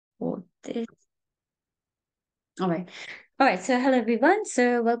This. All right. All right. So hello everyone.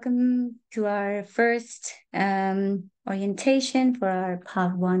 So welcome to our first orientation for our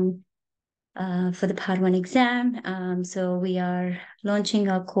part one for the part one exam. So we are launching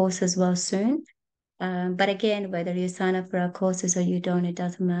our course as well soon. But again, whether you sign up for our courses or you don't, it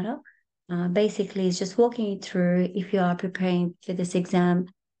doesn't matter. Basically, it's just walking you through if you are preparing for this exam.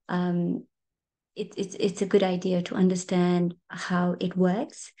 Um, it's a good idea to understand how it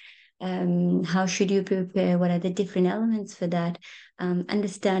works. How should you prepare? What are the different elements for that?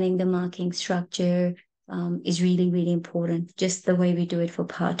 Understanding the marking structure is really, really important, just the way we do it for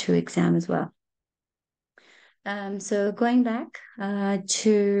part two exam as well. So going back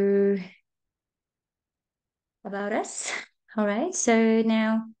to about us. All right. So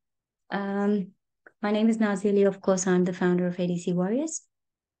now my name is Nazili. Of course, I'm the founder of ADC Warriors.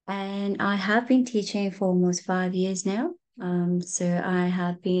 And I have been teaching for almost 5 years now.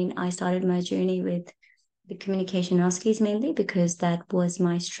 I started my journey with the communication huskies mainly because that was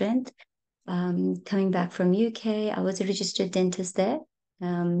my strength. Coming back from UK, I was a registered dentist there.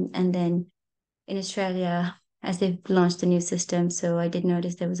 And then in Australia, as they've launched a new system, so I did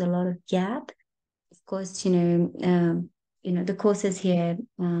notice there was a lot of gap. Of course, the courses here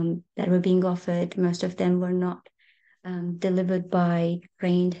that were being offered, most of them were not delivered by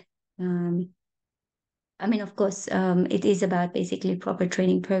trained. Of course, it is about basically proper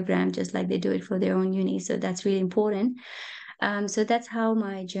training program, just like they do it for their own uni. So that's really important. So that's how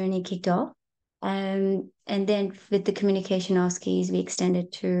my journey kicked off. And then with the communication OSCEs, we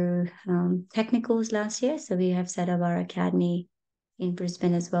extended to technicals last year. So we have set up our academy in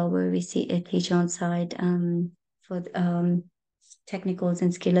Brisbane as well, where we teach on site for technicals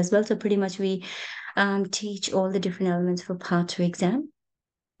and skill as well. So pretty much we teach all the different elements for part two exam.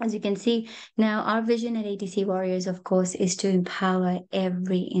 As you can see, now our vision at ADC Warriors, of course, is to empower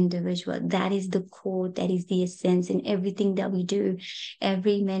every individual. That is the core, that is the essence in everything that we do.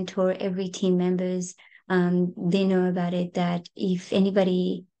 Every mentor, every team members, they know about it, that if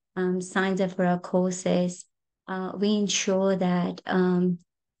anybody signs up for our courses, we ensure that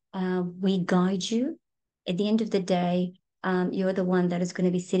we guide you. At the end of the day, you're the one that is going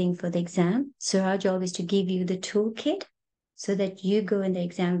to be sitting for the exam. So our job is to give you the toolkit so that you go in the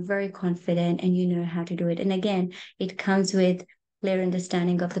exam very confident and you know how to do it. And again, it comes with clear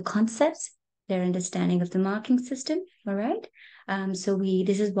understanding of the concepts, clear understanding of the marking system. All right.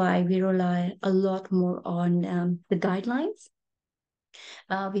 This is why we rely a lot more on the guidelines.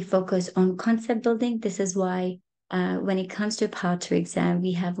 We focus on concept building. This is why when it comes to part two exam,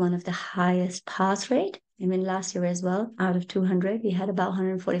 we have one of the highest pass rate. I mean, last year as well, out of 200, we had about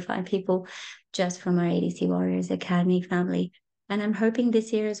 145 people just from our ADC Warriors Academy family. And I'm hoping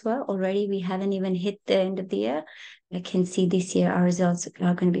this year as well. Already, we haven't even hit the end of the year. I can see this year our results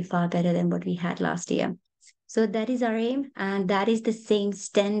are going to be far better than what we had last year. So that is our aim. And that is the same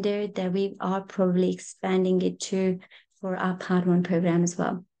standard that we are probably expanding it to for our part one program as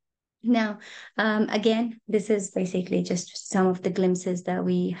well. Now, again, this is basically just some of the glimpses that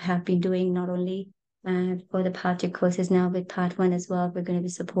we have been doing, not only for the part two courses now with part one as well. We're going to be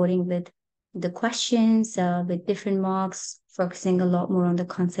supporting with the questions, with different mocks, focusing a lot more on the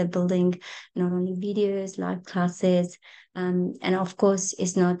concept building, not only videos, live classes. And of course,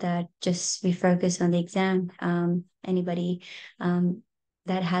 it's not that just we focus on the exam. Anybody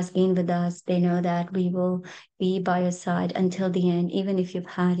that has been with us, they know that we will be by your side until the end, even if you've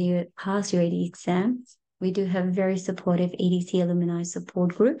passed your AD exam. We do have a very supportive ADC alumni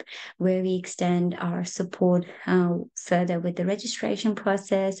support group where we extend our support further with the registration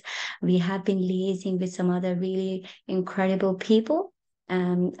process. We have been liaising with some other really incredible people.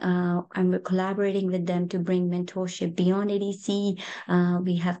 And we're collaborating with them to bring mentorship beyond ADC.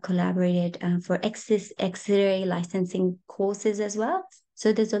 We have collaborated for X-ray licensing courses as well.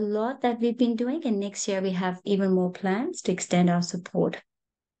 So there's a lot that we've been doing, and next year we have even more plans to extend our support.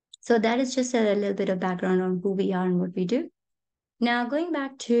 So that is just a little bit of background on who we are and what we do. Now, going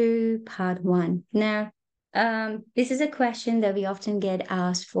back to part one. Now, this is a question that we often get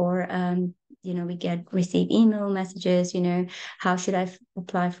asked for. We receive email messages, how should I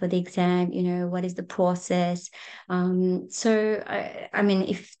apply for the exam? What is the process? If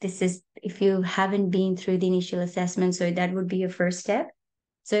you haven't been through the initial assessment, so that would be your first step.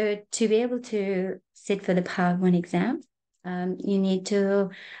 So to be able to sit for the part one exam, you need to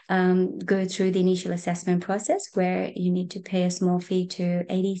go through the initial assessment process where you need to pay a small fee to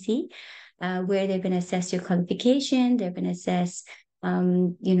ADC, where they're going to assess your qualification, they're going to assess,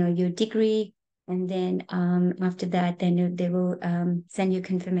 your degree, and then after that, then they will send you a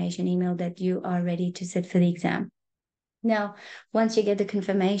confirmation email that you are ready to sit for the exam. Now, once you get the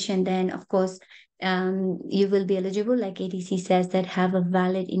confirmation, then of course, you will be eligible, like ADC says, that have a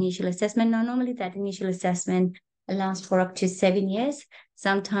valid initial assessment. Now, normally that initial assessment lasts for up to 7 years.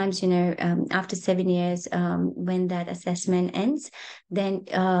 Sometimes, after 7 years, when that assessment ends, then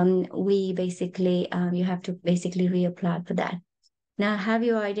we basically, you have to basically reapply for that. Now, have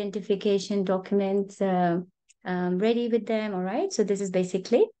your identification documents ready with them, all right? So this is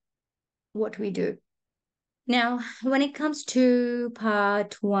basically what we do. Now, when it comes to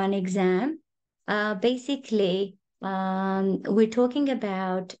part one exam, basically, we're talking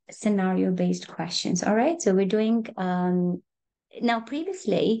about scenario-based questions. All right. So we're doing now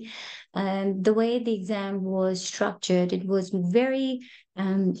previously, the way the exam was structured, it was very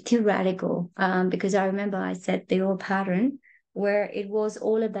theoretical. Because I remember I said the old pattern where it was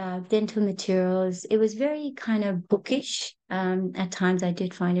all about dental materials. It was very kind of bookish. At times, I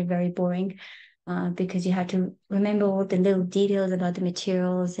did find it very boring because you had to remember all the little details about the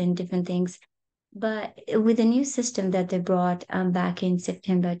materials and different things. But with the new system that they brought back in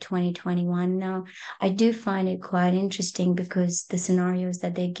September 2021, now I do find it quite interesting because the scenarios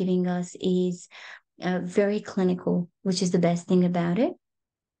that they're giving us is very clinical, which is the best thing about it.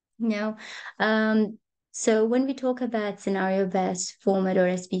 Now, so when we talk about scenario-based format or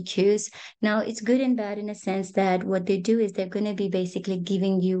SBQs, now it's good and bad in a sense that what they do is they're going to be basically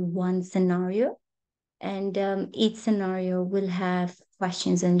giving you one scenario, and each scenario will have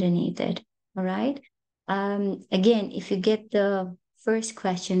questions underneath it. All right. Again, if you get the first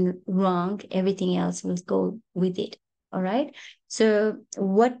question wrong, everything else will go with it. All right. So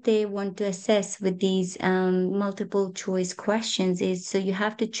what they want to assess with these multiple choice questions is, so you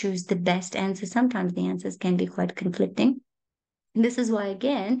have to choose the best answer. Sometimes the answers can be quite conflicting. This is why,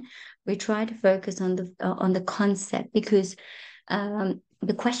 again, we try to focus on the concept, because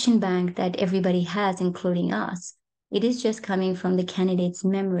the question bank that everybody has, including us, it is just coming from the candidate's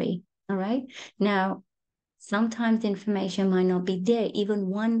memory. All right. Now, sometimes the information might not be there. Even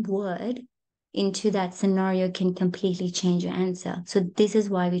one word into that scenario can completely change your answer. So this is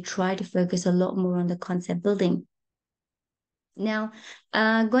why we try to focus a lot more on the concept building. Now,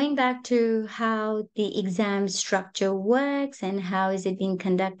 going back to how the exam structure works and how is it being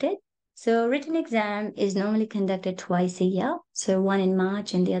conducted. So written exam is normally conducted twice a year. So one in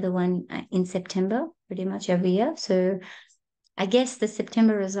March and the other one in September, pretty much every year. So I guess the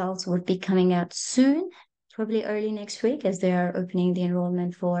September results would be coming out soon, probably early next week, as they are opening the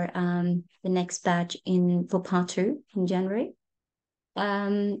enrollment for the next batch for part two in January.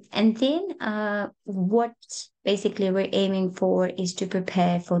 And then what basically we're aiming for is to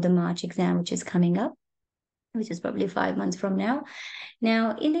prepare for the March exam, which is coming up, which is probably 5 months from now.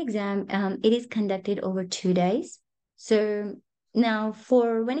 Now, in the exam, it is conducted over 2 days. So now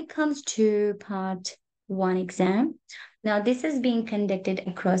for when it comes to part one exam, now this is being conducted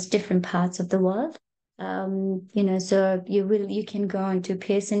across different parts of the world. So you can go on to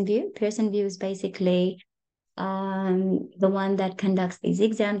Pearson VUE. Pearson VUE is basically the one that conducts these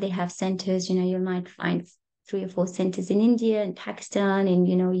exams. They have centers, you might find 3 or 4 centers in India and Pakistan and,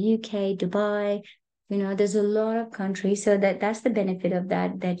 UK, Dubai. There's a lot of countries. So that's the benefit of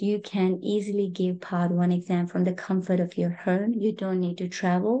that you can easily give part one exam from the comfort of your home. You don't need to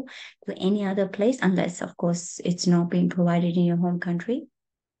travel to any other place unless, of course, it's not being provided in your home country.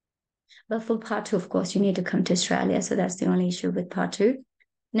 But for part two, of course, you need to come to Australia. So that's the only issue with part two.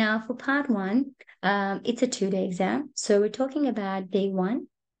 Now, for part one, it's a 2-day exam. So we're talking about day one,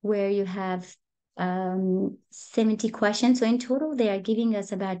 where you have 70 questions. So in total, they are giving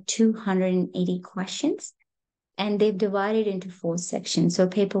us about 280 questions. And they've divided into 4 sections. So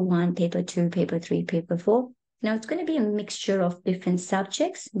paper one, paper two, paper three, paper four. Now, it's going to be a mixture of different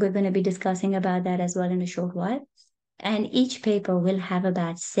subjects. We're going to be discussing about that as well in a short while. And each paper will have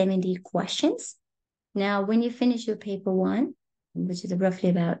about 70 questions. Now, when you finish your paper one, which is roughly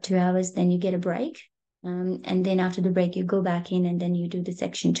about 2 hours, then you get a break. And then after the break, you go back in and then you do the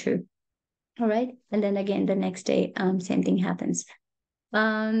section two. All right. And then again, the next day, same thing happens.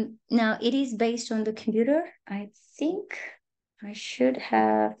 Now it is based on the computer. I think I should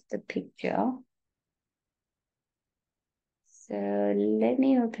have the picture. So let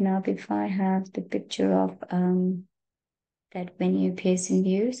me open up if I have the picture of that venue Pearson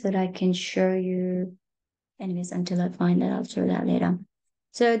VUE so that I can show you. Anyways, until I find that, I'll show that later.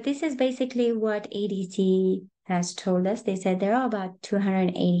 So this is basically what ADC has told us. They said there are about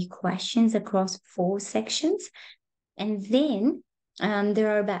 280 questions across 4 sections. And then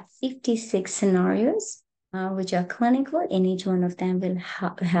there are about 56 scenarios, which are clinical, and each one of them will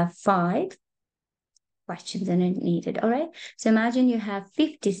have 5 questions underneath it. All right. So imagine you have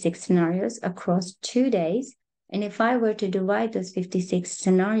 56 scenarios across 2 days, And if I were to divide those 56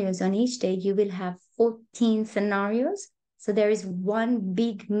 scenarios on each day, you will have 14 scenarios. So there is one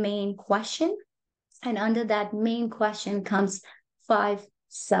big main question. And under that main question comes 5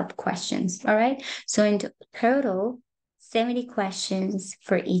 sub questions. All right. So in total, 70 questions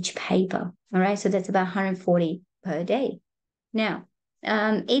for each paper. All right. So that's about 140 per day. Now,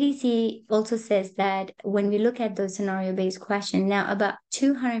 ADC also says that when we look at those scenario-based questions, now about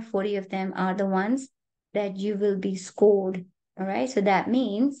 240 of them are the ones that you will be scored. All right. So that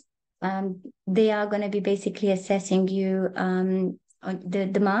means they are going to be basically assessing you on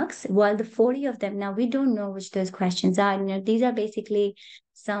the marks, while the 40 of them, now we don't know which those questions are. You know, these are basically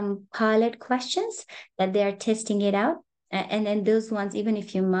some pilot questions that they are testing it out. And then those ones, even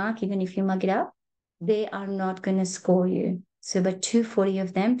if you mark it up, they are not going to score you. So about 240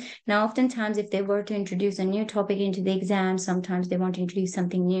 of them. Now, oftentimes, if they were to introduce a new topic into the exam, sometimes they want to introduce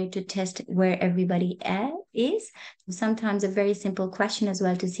something new to test where everybody is. Sometimes a very simple question as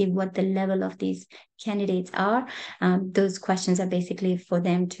well to see what the level of these candidates are. Those questions are basically for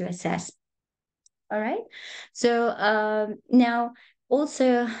them to assess. All right. So now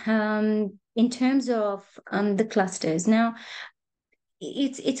also in terms of the clusters, now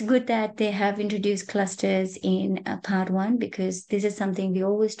it's good that they have introduced clusters in part 1, because this is something we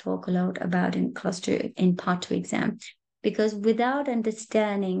always talk a lot about in part 2 exam, because without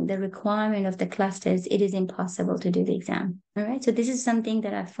understanding the requirement of the clusters, it is impossible to do the exam. All right. So this is something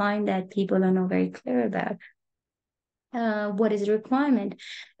that I find that people are not very clear about. What is the requirement?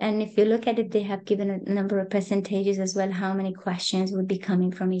 And if you look at it, they have given a number of percentages as well, how many questions would be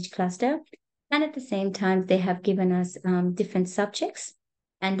coming from each cluster. And at the same time, they have given us different subjects,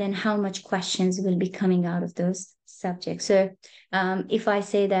 and then how much questions will be coming out of those subjects. So if I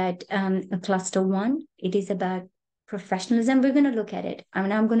say that a cluster 1, it is about professionalism, we're going to look at it. I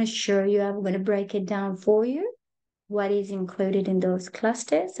mean, I'm going to show you, I'm going to break it down for you, what is included in those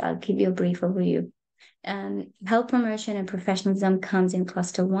clusters. I'll give you a brief overview. Health promotion and professionalism comes in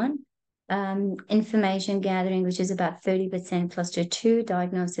cluster 1. Information gathering, which is about 30%, cluster 2.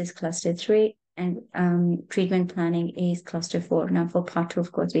 Diagnosis, cluster 3. And treatment planning is cluster 4. Now, for part 2,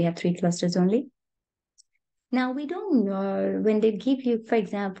 of course, we have 3 clusters only. Now, we don't know when they give you, for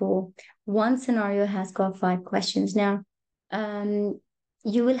example, one scenario has got 5 questions. Now,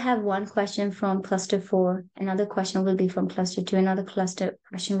 you will have one question from cluster 4, another question will be from cluster 2, another cluster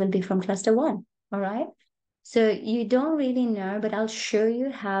question will be from cluster 1. All right. So you don't really know, but I'll show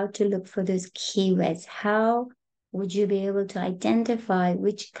you how to look for those keywords. How would you be able to identify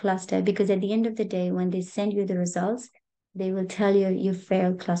which cluster? Because at the end of the day, when they send you the results, they will tell you you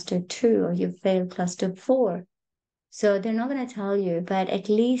failed cluster 2 or you failed cluster 4. So they're not going to tell you, but at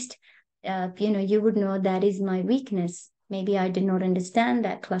least, you would know that is my weakness. Maybe I did not understand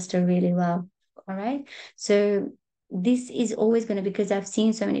that cluster really well. All right. So this is always going to, because I've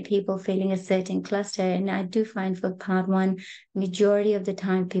seen so many people failing a certain cluster, and I do find for part 1, majority of the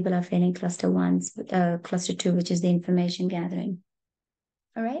time people are failing cluster 2, which is the information gathering.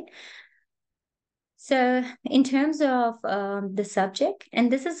 All right. So in terms of the subject,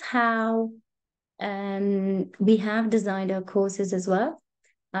 and this is how we have designed our courses as well.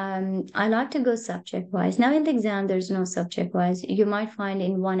 I like to go subject-wise. Now in the exam, there's no subject-wise. You might find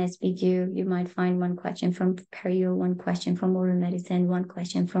in one SBQ, you might find one question from perio, one question from oral medicine, one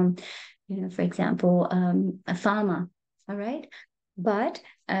question from, for example, a pharma. All right. But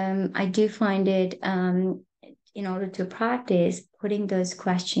I do find it, in order to practice, putting those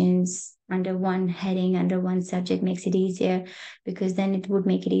questions under one heading, under one subject makes it easier, because then it would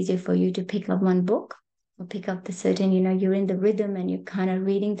make it easier for you to pick up one book, or pick up the certain, you're in the rhythm and you're kind of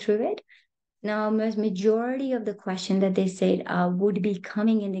reading through it. Now, majority of the question that they said would be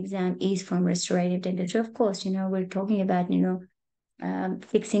coming in the exam is from restorative dentistry. Of course, we're talking about,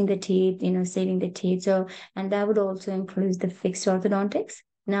 fixing the teeth, saving the teeth. So, and that would also include the fixed orthodontics.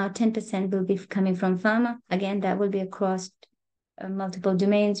 Now, 10% will be coming from pharma. Again, that will be across multiple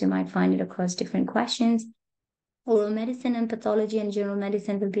domains. You might find it across different questions. Oral medicine and pathology and general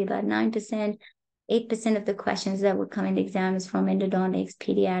medicine will be about 9%. 8% of the questions that would come in the exam is from endodontics,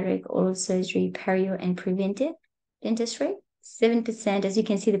 pediatric, oral surgery, perio, and preventive dentistry. 7%, as you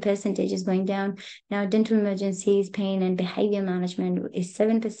can see, the percentage is going down. Now, dental emergencies, pain, and behavior management is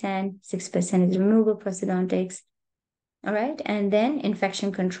 7%. 6% is removal prosthodontics. All right. And then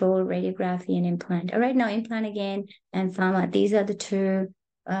infection control, radiography, and implant. All right. Now, implant again and pharma, these are the 2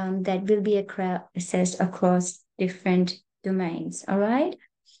 that will be assessed across different domains. All right.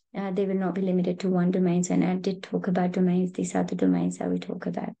 They will not be limited to one domain. And I did talk about domains. These are the domains that we talk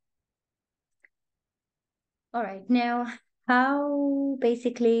about. All right. Now, how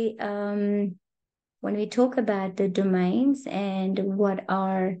basically when we talk about the domains and what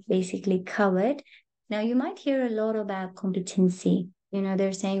are basically covered, now you might hear a lot about competency.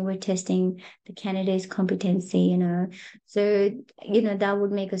 They're saying we're testing the candidate's competency. So, that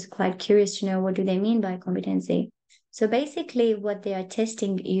would make us quite curious to know what do they mean by competency. So basically, what they are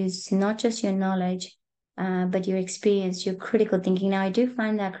testing is not just your knowledge, but your experience, your critical thinking. Now, I do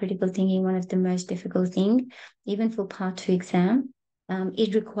find that critical thinking one of the most difficult things, even for part two exam.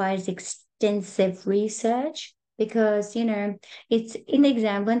 It requires extensive research because, it's in the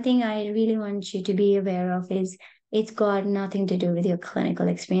exam. One thing I really want you to be aware of is it's got nothing to do with your clinical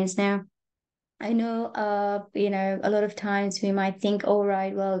experience. Now, I know, a lot of times we might think, all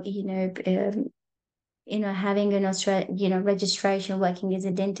right, well, having an registration working as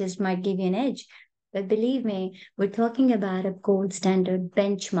a dentist might give you an edge. But believe me, we're talking about a gold standard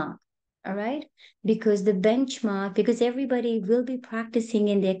benchmark. All right. Because everybody will be practicing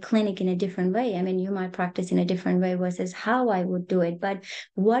in their clinic in a different way. I mean, you might practice in a different way versus how I would do it. But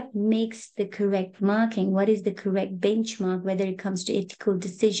what makes the correct marking? What is the correct benchmark, whether it comes to ethical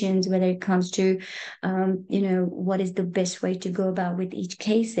decisions, whether it comes to, what is the best way to go about with each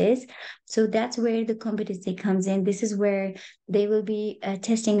cases? So that's where the competency comes in. This is where they will be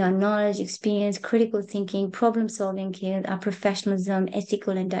testing our knowledge, experience, critical thinking, problem solving skills, our professionalism,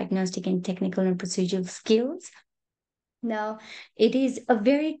 ethical and diagnostic and technical and procedural skills. Now, it is a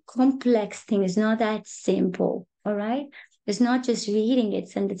very complex thing. It's not that simple. All right. It's not just reading it,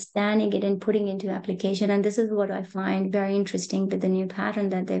 it's understanding it and putting it into application. And this is what I find very interesting with the new pattern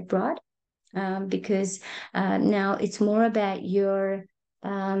that they've brought. Because now it's more about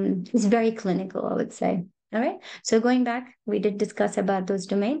it's very clinical, I would say. All right. So going back, we did discuss about those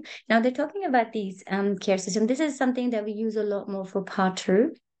domains. Now they're talking about these care system. This is something that we use a lot more for part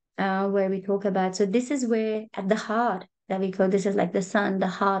two, where we talk about. So this is where at the heart that we call, this is like the sun, the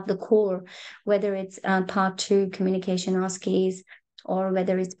heart, the core, whether it's part two communication OSCEs or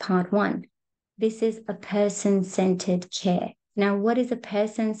whether it's part one. This is a person-centered care. Now, what is a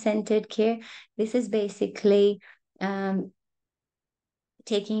person-centered care? This is basically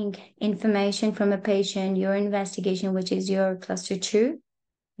taking information from a patient, your investigation, which is your cluster two.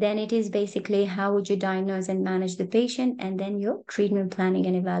 Then it is basically how would you diagnose and manage the patient, and then your treatment planning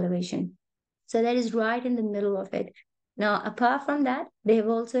and evaluation. So that is right in the middle of it. Now, apart from that, they have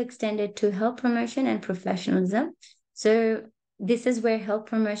also extended to health promotion and professionalism. So this is where health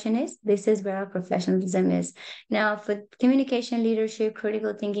promotion is. This is where our professionalism is. Now, for communication, leadership,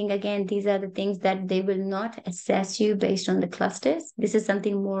 critical thinking, again, these are the things that they will not assess you based on the clusters. This is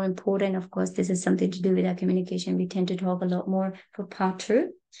something more important. Of course, this is something to do with our communication. We tend to talk a lot more for part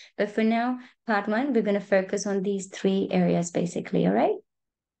two. But for now, part one, we're going to focus on these three areas, basically. All right.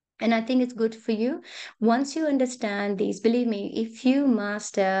 And I think it's good for you. Once you understand these, believe me, if you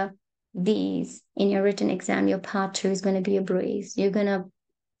master these in your written exam, your part two is going to be a breeze. You're going to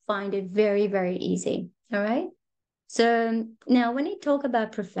find it very, very easy. All right. So now when you talk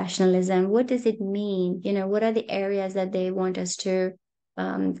about professionalism, what does it mean? What are the areas that they want us to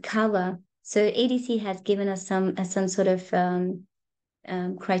cover? So ADC has given us some sort of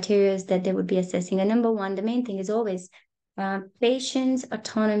criteria that they would be assessing. And number one, the main thing is always patient's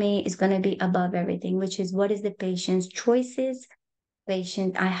autonomy is going to be above everything, which is what is the patient's choices.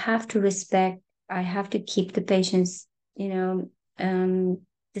 I have to respect, I have to keep the patient's,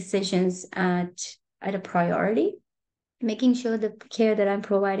 decisions at a priority, making sure the care that I'm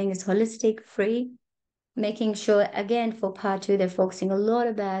providing is holistic, free, making sure, again, for part two, they're focusing a lot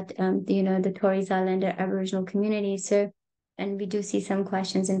about, the Torres Islander Aboriginal community. So, and we do see some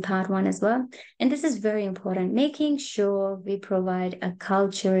questions in part one as well. And this is very important, making sure we provide a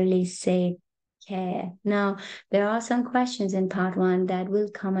culturally safe care. Now, there are some questions in part one that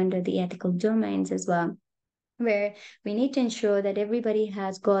will come under the ethical domains as well, where we need to ensure that everybody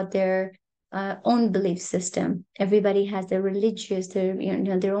has got their own belief system. Everybody has their religious,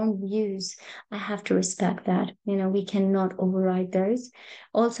 their own views. I have to respect that. We cannot override those.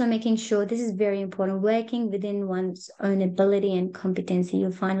 Also, making sure, this is very important, working within one's own ability and competency.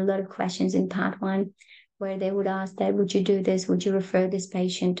 You'll find a lot of questions in part one where they would ask that, would you do this? Would you refer this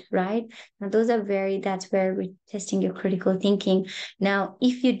patient, right? Now, that's where we're testing your critical thinking. Now,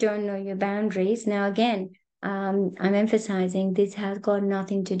 if you don't know your boundaries, now again, I'm emphasizing this has got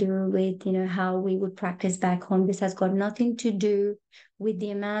nothing to do with, how we would practice back home. This has got nothing to do with the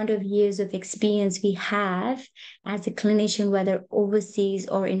amount of years of experience we have as a clinician, whether overseas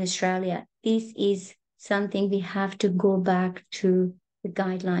or in Australia. This is something we have to go back to the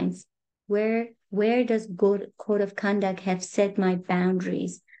guidelines. Where does good code of conduct have set my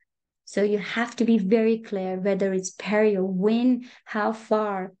boundaries? So you have to be very clear whether it's peri or when, how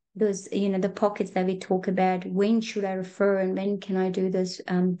far, those, the pockets that we talk about. When should I refer and when can I do this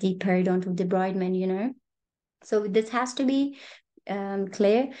deep periodontal debridement? So this has to be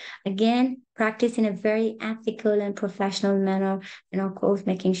clear. Again, practice in a very ethical and professional manner, and of course,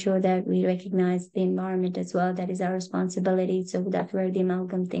 making sure that we recognize the environment as well. That is our responsibility. So that's where the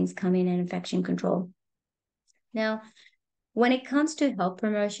amalgam things come in, and infection control. Now, when it comes to health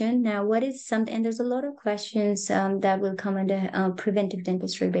promotion, now what is something, and there's a lot of questions that will come under preventive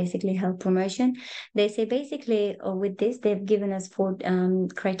dentistry, basically health promotion. They say basically with this, they've given us 4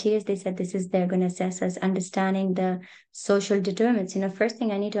 criteria. They said this is, they're going to assess us understanding the social determinants. First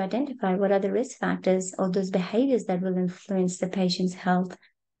thing I need to identify what are the risk factors or those behaviors that will influence the patient's health.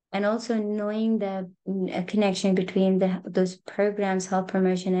 And also knowing the connection between those programs, health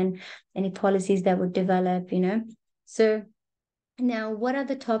promotion, and any policies that would develop, So now, what are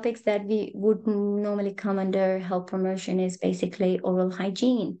the topics that we would normally come under health promotion is basically oral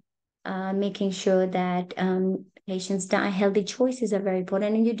hygiene, making sure that patients' diet healthy choices are very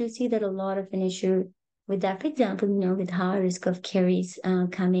important. And you do see that a lot of an issue with that. For example, with high risk of caries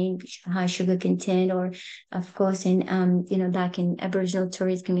coming, high sugar content, or of course in back in Aboriginal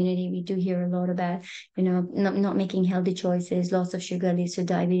Torres community, we do hear a lot about not making healthy choices. Loss of sugar leads to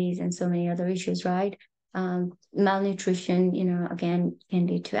diabetes and so many other issues, right? Malnutrition, again, can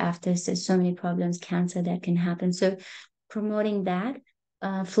lead to after so many problems, cancer that can happen. So promoting that,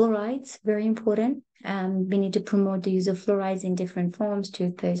 fluorides, very important. We need to promote the use of fluorides in different forms,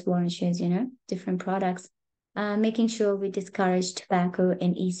 toothpaste, varnishes, different products. Making sure we discourage tobacco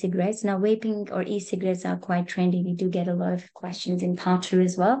and e-cigarettes. Now, vaping or e-cigarettes are quite trendy. We do get a lot of questions in part 2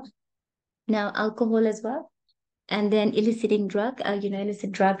 as well. Now, alcohol as well. And then eliciting drug,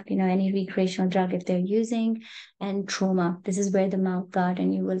 illicit drug, any recreational drug if they're using, and trauma. This is where the mouth guard,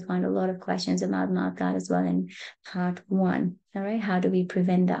 and you will find a lot of questions about mouth guard as well in part 1. All right, how do we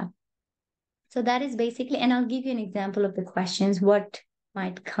prevent that? So that is basically, and I'll give you an example of the questions, what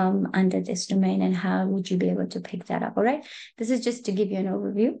might come under this domain and how would you be able to pick that up. All right, this is just to give you an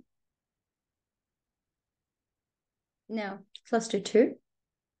overview. Now, cluster 2,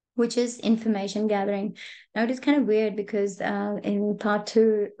 which is information gathering. Now, it is kind of weird because in part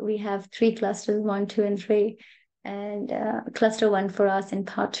 2, we have 3 clusters, 1, 2, and 3. And cluster 1 for us in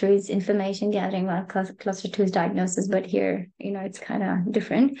part 2 is information gathering, while cluster 2 is diagnosis. But here, it's kind of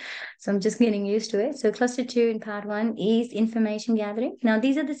different. So I'm just getting used to it. So cluster 2 in part 1 is information gathering. Now,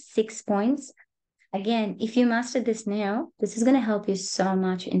 these are the 6 points. Again, if you master this now, this is going to help you so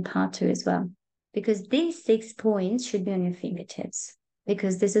much in part 2 as well. Because these 6 points should be on your fingertips,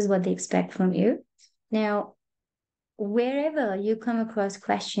 because this is what they expect from you. Now, wherever you come across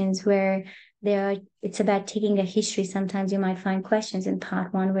questions where it's about taking a history, sometimes you might find questions in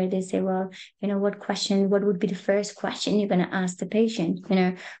part 1 where they say, well, what would be the first question you're going to ask the patient?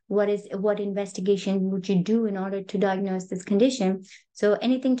 What investigation would you do in order to diagnose this condition? So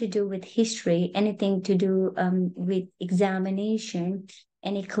anything to do with history, anything to do with examination,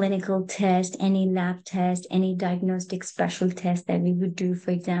 any clinical test, any lab test, any diagnostic special test that we would do, for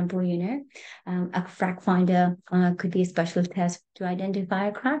example, a crack finder could be a special test to identify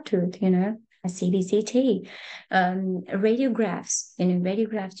a cracked tooth, a CBCT, radiographs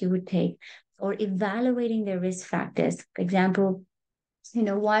you would take, or evaluating their risk factors. For example,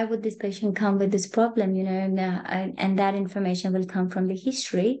 why would this patient come with this problem, and that information will come from the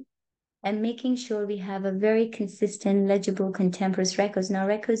history. And making sure we have a very consistent, legible, contemporaneous records. Now,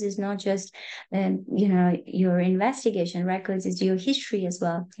 records is not just, your investigation. Records is your history as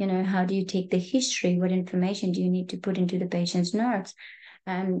well. How do you take the history? What information do you need to put into the patient's notes?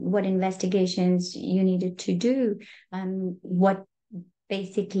 What investigations you needed to do? What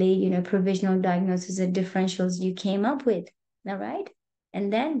basically, provisional diagnosis and differentials you came up with. All right.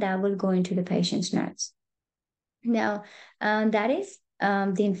 And then that will go into the patient's notes. Now, that is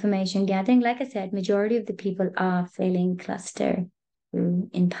the information gathering. Like I said, majority of the people are failing cluster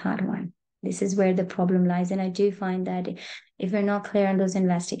in part 1. This is where the problem lies. And I do find that if you're not clear on those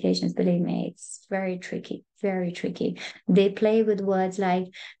investigations, believe me, it's very tricky, very tricky. They play with words like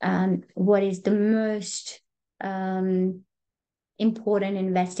what is the most important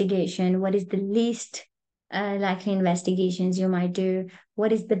investigation? What is the least likely investigations you might do?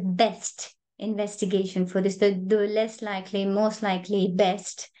 What is the best investigation for this? The less likely, most likely,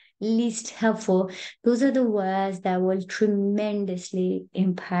 best, least helpful. Those are the words that will tremendously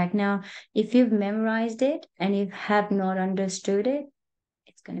impact. Now, if you've memorized it and you have not understood it,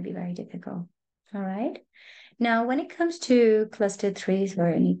 it's going to be very difficult. All right. Now, when it comes to cluster 3,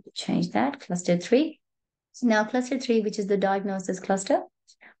 sorry, I need to change that. Cluster 3. Now, cluster 3, which is the diagnosis cluster.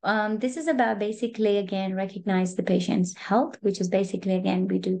 This is about basically, again, recognize the patient's health, which is basically, again,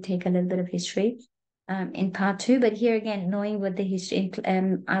 we do take a little bit of history in part two, but here again, knowing what the history,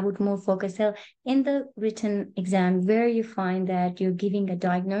 I would more focus in the written exam where you find that you're giving a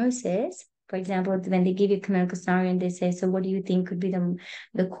diagnosis. For example, when they give you a clinical scenario and they say, so what do you think could be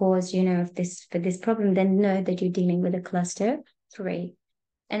the cause, of this for this problem, then know that you're dealing with a cluster 3.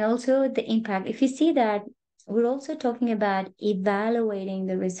 And also the impact. If you see that, we're also talking about evaluating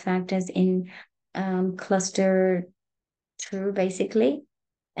the risk factors in cluster 2, basically.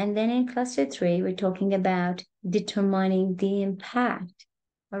 And then in cluster 3, we're talking about determining the impact.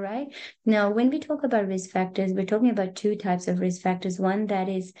 All right. Now, when we talk about risk factors, we're talking about 2 types of risk factors. One that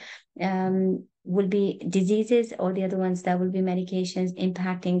is will be diseases, or the other ones that will be medications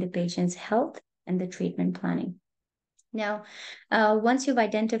impacting the patient's health and the treatment planning. Now, once you've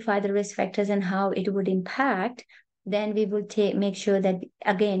identified the risk factors and how it would impact, then we will make sure that,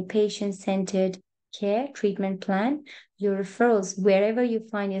 again, patient-centered care treatment plan, your referrals, wherever you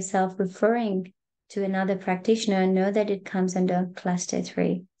find yourself referring to another practitioner, know that it comes under cluster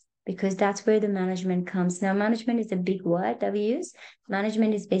 3, because that's where the management comes. Now, management is a big word that we use.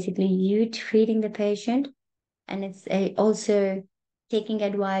 Management is basically you treating the patient, and it's also taking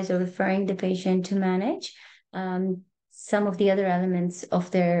advice or referring the patient to manage some of the other elements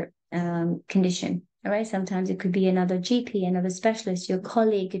of their condition. All right. Sometimes it could be another GP, another specialist, your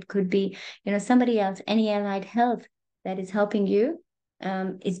colleague. It could be, somebody else, any allied health that is helping you.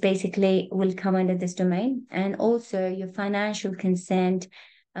 Is basically will come under this domain. And also your financial consent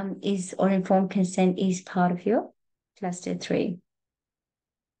or informed consent is part of your cluster 3.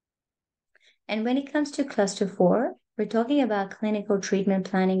 And when it comes to cluster 4, we're talking about clinical treatment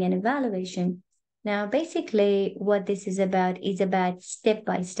planning and evaluation. Now, basically, what this is about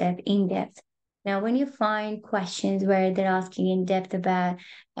step-by-step, in-depth. Now, when you find questions where they're asking in depth about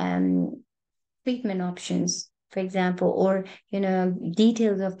treatment options, for example, or,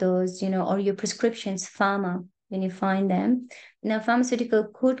 details of those, or your prescriptions, pharma, when you find them. Now,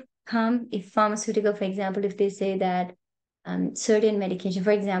 pharmaceutical could come if pharmaceutical, for example, if they say that certain medication,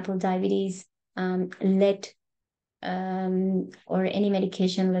 for example, diabetes, or any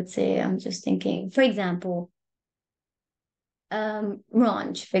medication, let's say, I'm just thinking, for example,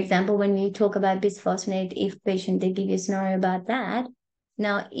 RANJ, for example, when we talk about bisphosphonate, if patient, they give you a scenario about that,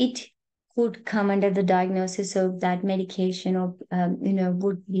 now it could come under the diagnosis of that medication, or,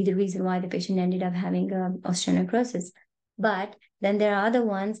 would be the reason why the patient ended up having osteonecrosis. But then there are other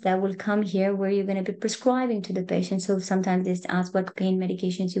ones that will come here where you're going to be prescribing to the patient. So sometimes they ask what pain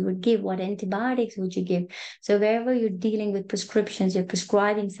medications you would give, what antibiotics would you give. So wherever you're dealing with prescriptions, you're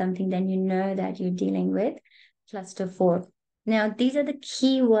prescribing something, then you know that you're dealing with cluster 4. Now, these are the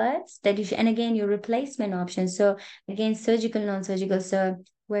key words that you should, and again, your replacement options. So again, surgical, non-surgical. So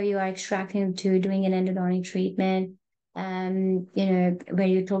where you are extracting to doing an endodontic treatment, where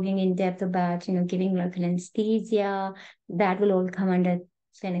you're talking in depth about, giving local anesthesia, that will all come under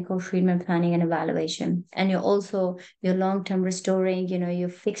clinical treatment planning and evaluation. And you're also your long-term restoring, your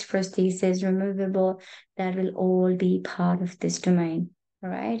fixed prosthesis, removable, that will all be part of this domain. All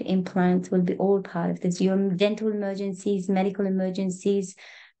right. Implants will be all part of this. Your dental emergencies, medical emergencies,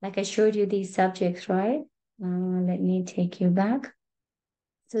 like I showed you these subjects, right? Let me take you back.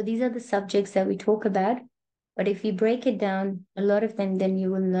 So these are the subjects that we talk about. But if you break it down, a lot of them, then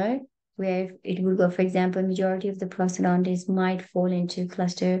you will know where it will go. For example, majority of the prosthodontists might fall into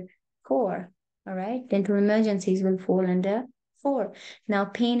cluster 4. All right. Dental emergencies will fall under 4. Now,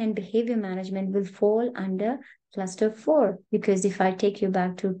 pain and behavior management will fall under cluster 4, because if I take you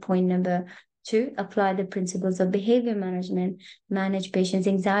back to point number 2, apply the principles of behavior management, manage patients'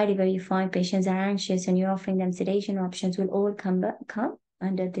 anxiety, where you find patients are anxious and you're offering them sedation options, will all come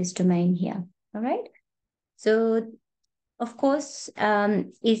under this domain here. All right. So, of course,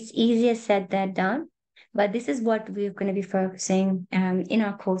 it's easier said than done, but this is what we're going to be focusing in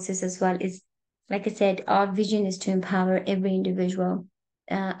our courses as well. Is, like I said, our vision is to empower every individual.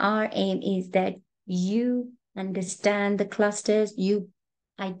 Our aim is that you understand the clusters, you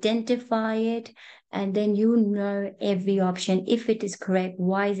identify it, and then you know every option. If it is correct,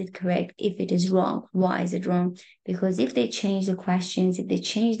 why is it correct? If it is wrong, why is it wrong? Because if they change the questions, if they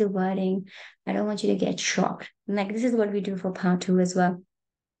change the wording, I don't want you to get shocked. Like, this is what we do for part 2 as well.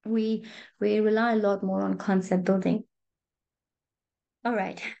 We rely a lot more on concept building. All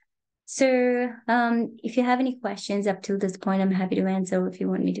right. So if you have any questions up to this point, I'm happy to answer. If you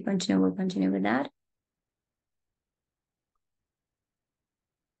want me to continue, we'll continue with that.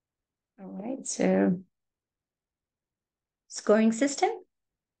 All right. So scoring system,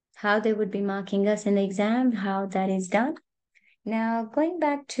 how they would be marking us in the exam, how that is done. Now, going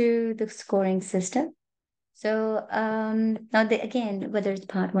back to the scoring system. So now again, whether it's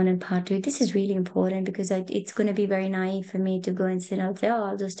part one and part two, this is really important because it's going to be very naive for me to go and sit out there. Oh,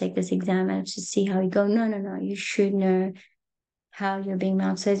 I'll just take this exam and just see how you go. No, no, no. You should know how you're being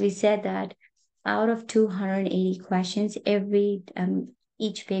marked. So as we said that out of 280 questions,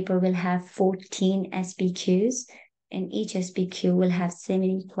 each paper will have 14 SBQs, and each SBQ will have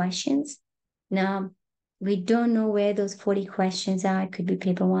 70 questions. Now, we don't know where those 40 questions are. It could be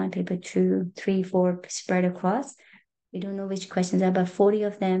paper one, paper two, three, four spread across. We don't know which questions are, but 40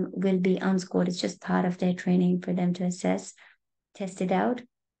 of them will be unscored. It's just part of their training for them to assess, test it out.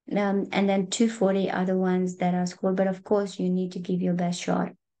 And then 240 are the ones that are scored. But of course, you need to give your best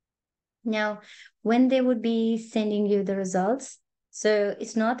shot. Now, when they would be sending you the results, so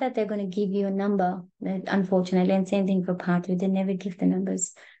it's not that they're going to give you a number, unfortunately, and same thing for part two, they never give the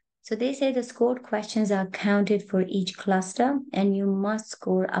numbers. So they say the scored questions are counted for each cluster, and you must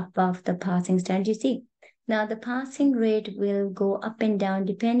score above the passing standard. You see, now the passing rate will go up and down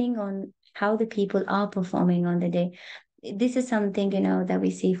depending on how the people are performing on the day. This is something, that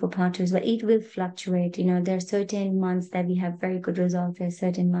we see for part twos, but it will fluctuate. There are certain months that we have very good results. There are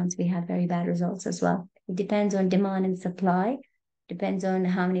certain months we have very bad results as well. It depends on demand and supply, depends on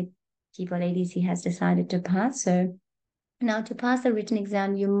how many people ADC has decided to pass. So now to pass the written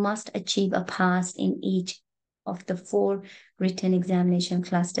exam, you must achieve a pass in each of the 4 written examination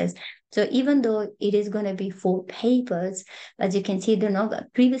clusters. So even though it is going to be 4 papers, as you can see, they're not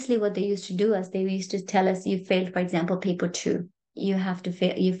previously what they used to do is they used to tell us you failed, for example, paper 2. You have to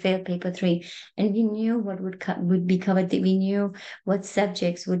fail, you failed paper 3. And we knew what would be covered. We knew what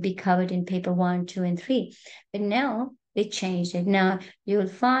subjects would be covered in paper 1, 2, and 3. But now they changed it. Now you'll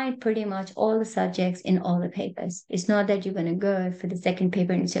find pretty much all the subjects in all the papers. It's not that you're going to go for the second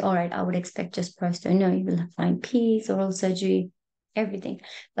paper and say, all right, I would expect just prosto. No, you will find P's, oral surgery, everything.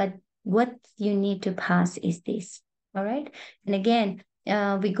 But what you need to pass is this. All right. And again,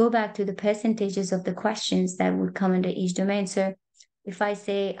 we go back to the percentages of the questions that would come under each domain. So if I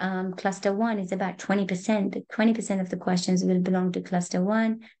say cluster 1 is about 20%, 20% of the questions will belong to cluster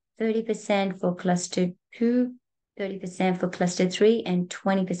 1, 30% for cluster 2, 30% for cluster 3, and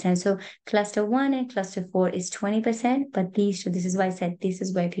 20%. So cluster 1 and cluster 4 is 20%, but this is why I said this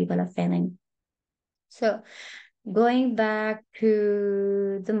is where people are failing. So going back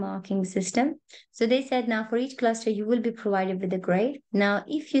to the marking system. So they said now for each cluster, you will be provided with a grade. Now,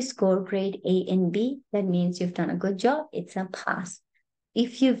 if you score grade A and B, that means you've done a good job. It's a pass.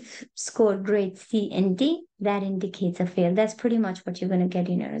 If you've scored grade C and D, that indicates a fail. That's pretty much what you're going to get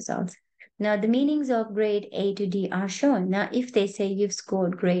in your results. Now, the meanings of grade A to D are shown. Now, if they say you've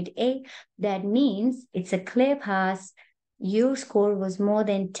scored grade A, that means it's a clear pass. Your score was more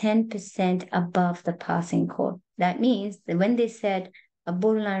than 10% above the passing score. That means that when they said a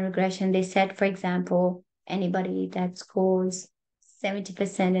borderline regression, they said, for example, anybody that scores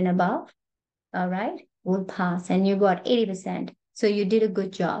 70% and above, all right, will pass, and you got 80%. So you did a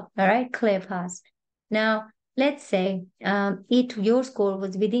good job, all right, clear pass. Now, let's say your score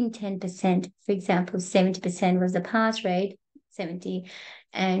was within 10%. For example, 70% was the pass rate, 70,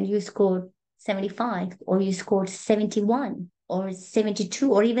 and you scored 75, or you scored 71, or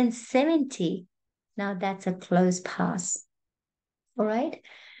 72, or even 70. Now that's a close pass. All right.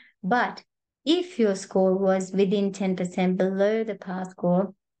 But if your score was within 10% below the pass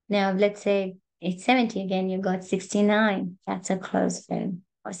score, now let's say it's 70 again, you got 69. That's a close fail.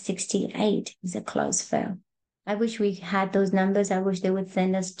 Or 68 is a close fail. I wish we had those numbers. I wish they would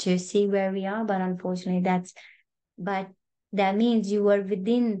send us to see where we are, but unfortunately but that means you were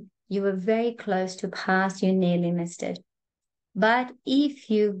very close to pass, you nearly missed it. But if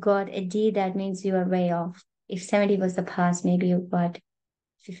you got a D, that means you are way off. If 70 was the pass, maybe you got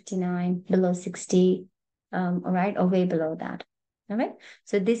 59, below 60, all right, or way below that. All right.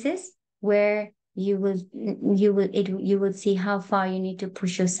 So this is where you will see how far you need to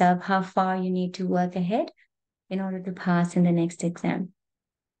push yourself, how far you need to work ahead in order to pass in the next exam.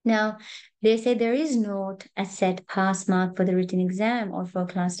 Now, they say there is not a set pass mark for the written exam or for a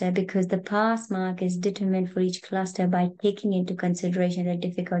cluster, because the pass mark is determined for each cluster by taking into consideration the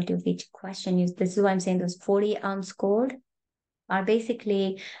difficulty of each question. This is why I'm saying those 40 unscored are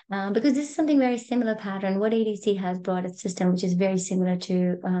basically, because this is something very similar pattern. What ADC has brought a system which is very similar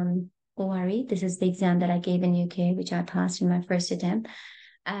to ORE. This is the exam that I gave in UK, which I passed in my first attempt.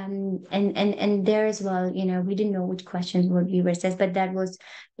 And there as well, we didn't know which questions would be assessed, but that was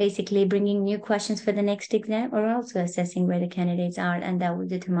basically bringing new questions for the next exam, or also assessing where the candidates are, and that will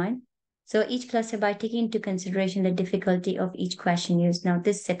determine. So each cluster, by taking into consideration the difficulty of each question used. Now,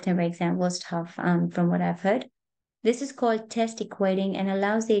 this September exam was tough, from what I've heard. This is called test equating and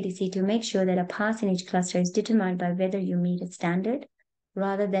allows the ADC to make sure that a pass in each cluster is determined by whether you meet a standard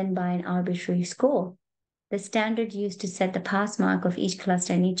rather than by an arbitrary score. The standard used to set the pass mark of each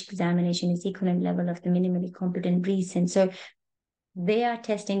cluster in each examination is equivalent level of the minimally competent recent. So they are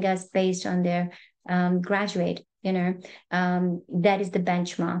testing us based on their graduate, that is the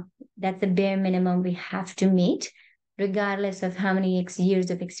benchmark. That's the bare minimum we have to meet, regardless of how many years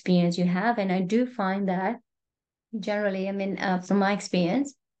of experience you have. And I do find that generally, from my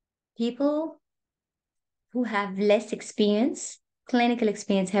experience, people who have less experience, clinical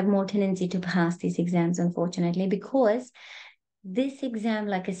experience, have more tendency to pass these exams, unfortunately, because this exam,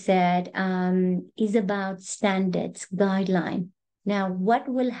 like I said, is about standards, guideline. Now, what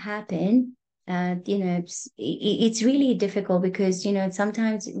will happen? It's really difficult because,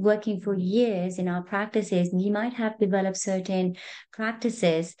 sometimes working for years in our practices, we might have developed certain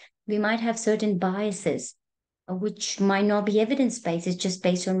practices, we might have certain biases which might not be evidence-based. It's just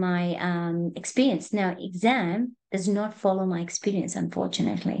based on my experience. Now, exam does not follow my experience,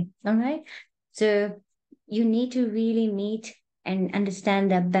 unfortunately. All right. So you need to really meet and understand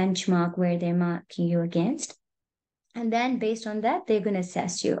the benchmark where they're marking you against. And then based on that, they're going to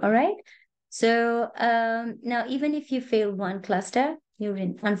assess you. All right. So now, even if you fail one cluster,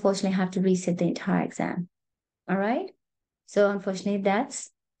 you unfortunately have to resit the entire exam. All right. So unfortunately,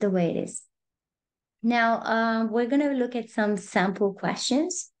 that's the way it is. Now, we're going to look at some sample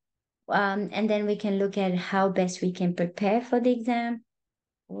questions, and then we can look at how best we can prepare for the exam.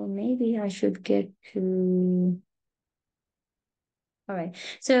 Or maybe I should get to... All right.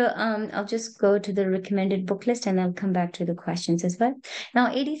 So I'll just go to the recommended book list and I'll come back to the questions as well. Now,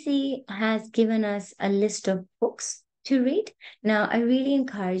 ADC has given us a list of books to read. Now, I really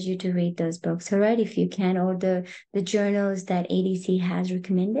encourage you to read those books, all right, if you can, or the journals that ADC has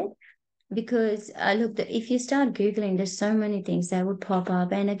recommended. Because look, if you start Googling, there's so many things that would pop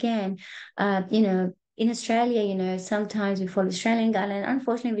up. And again, in Australia, sometimes we follow Australian guidelines.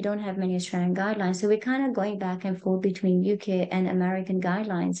 Unfortunately, we don't have many Australian guidelines. So we're kind of going back and forth between UK and American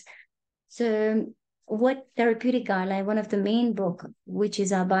guidelines. So what therapeutic guideline, one of the main book, which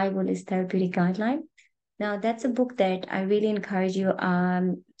is our Bible, is Therapeutic Guideline. Now, that's a book that I really encourage you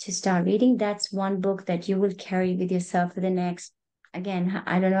to start reading. That's one book that you will carry with yourself for the next, again,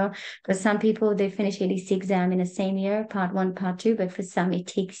 I don't know, because some people, they finish ADC exam in the same year, part 1, part 2, but for some, it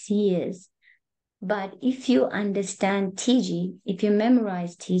takes years. But if you understand TG, if you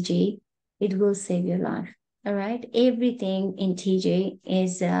memorize TG, it will save your life. All right. Everything in TG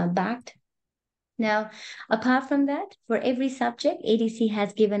is backed. Now, apart from that, for every subject, ADC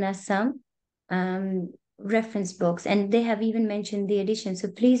has given us some reference books, and they have even mentioned the edition. So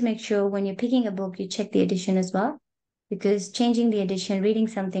please make sure when you're picking a book, you check the edition as well, because changing the edition, reading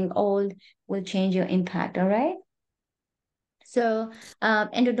something old will change your impact. All right. So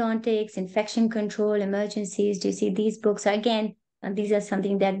endodontics, infection control, emergencies, do you see these books? So again, these are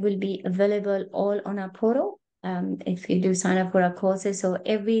something that will be available all on our portal if you do sign up for our courses. So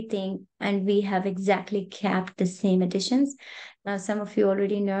everything, and we have exactly capped the same editions. Now, some of you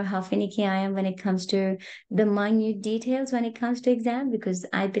already know how finicky I am when it comes to the minute details when it comes to exam, because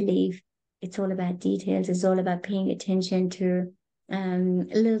I believe it's all about details. It's all about paying attention to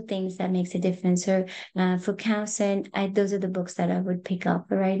little things that makes a difference. So for counseling, those are the books that I would pick up,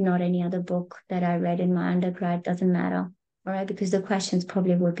 right? Not any other book that I read in my undergrad, doesn't matter. All right, because the questions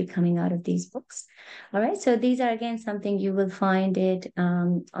probably will be coming out of these books. All right, so these are again something you will find it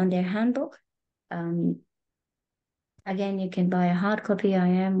on their handbook. Again, you can buy a hard copy. I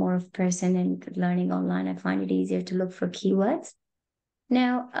am more of a person in learning online. I find it easier to look for keywords.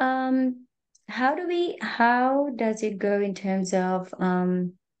 Now, how does it go in terms of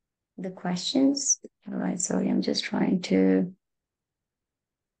the questions? All right, sorry, I'm just trying to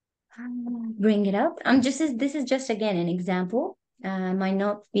bring it up. This is just again an example. Might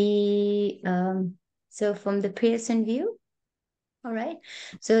not be so from the Pearson view. All right,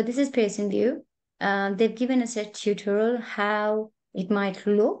 so this is Pearson view. They've given us a tutorial how it might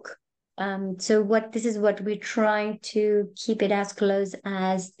look. So this is what we're trying to keep it as close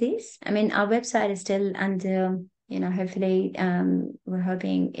as this. I mean, our website is still under, hopefully we're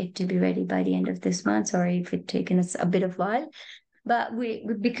hoping it to be ready by the end of this month. Sorry if it's taken us a bit of while. But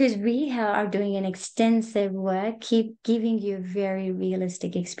because we are doing an extensive work, keep giving you a very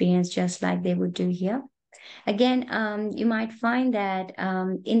realistic experience, just like they would do here. Again, you might find that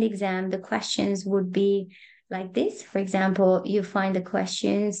in the exam, the questions would be like this. For example, you find the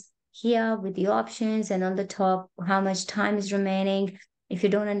questions here with the options, and on the top, how much time is remaining. If you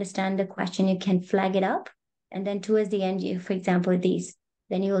don't understand the question, you can flag it up. And then towards the end, for example, these.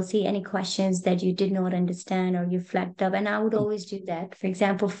 then you will see any questions that you did not understand or you flagged up. And I would always do that. For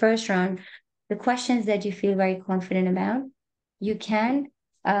example, first round, the questions that you feel very confident about, you can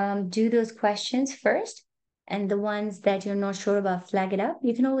do those questions first. And the ones that you're not sure about, flag it up.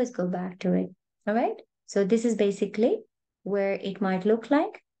 You can always go back to it. All right. So this is basically where it might look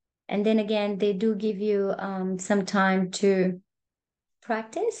like. And then again, they do give you some time to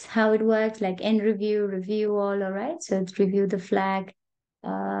practice how it works, like end review, review all right. So it's review the flag.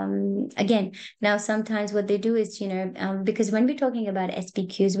 Again, now sometimes what they do is, because when we're talking about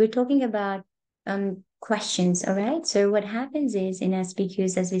SBQs, we're talking about questions, all right? So what happens is in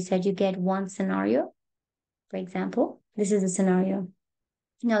SBQs, as we said, you get one scenario. For example, this is a scenario.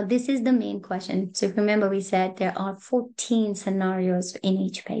 Now, this is the main question. So remember, we said there are 14 scenarios in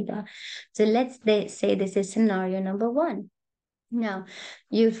each paper. So let's say this is scenario number 1. Now,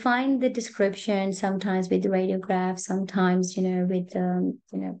 you find the description sometimes with radiographs, sometimes, with,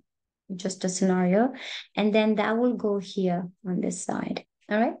 just a scenario. And then that will go here on this side.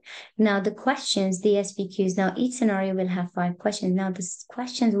 All right. Now, the questions, the SBQs, now each scenario will have 5 questions. Now, the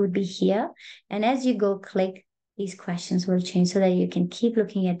questions would be here. And as you go click, these questions will change so that you can keep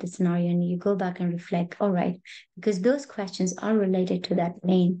looking at the scenario and you go back and reflect, all right, because those questions are related to that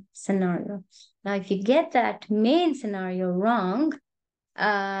main scenario. Now, if you get that main scenario wrong,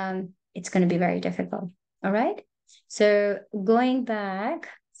 it's going to be very difficult. All right. So going back,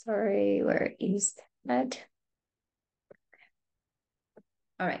 sorry, where is that?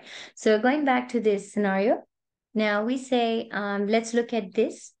 All right. So going back to this scenario, now we say, let's look at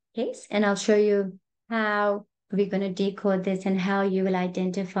this case and I'll show you how we're going to decode this and how you will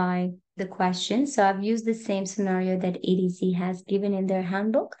identify the question. So I've used the same scenario that ADC has given in their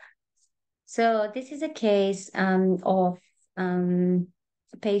handbook. So this is a case of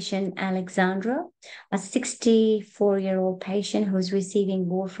patient Alexandra, a 64-year-old patient who's receiving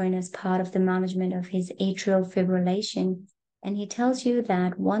warfarin as part of the management of his atrial fibrillation. And he tells you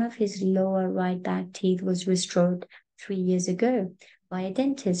that one of his lower right back teeth was restored 3 years ago by a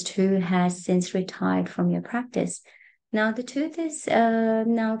dentist who has since retired from your practice. Now, the tooth is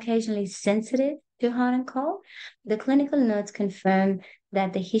now occasionally sensitive to hot and cold. The clinical notes confirm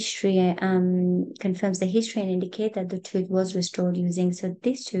that the history confirms the history and indicate that the tooth was restored using, so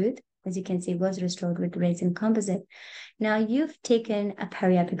this tooth, as you can see, was restored with resin composite. Now, you've taken a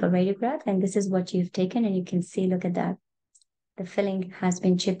periapical radiograph, and this is what you've taken, and you can see, look at that. The filling has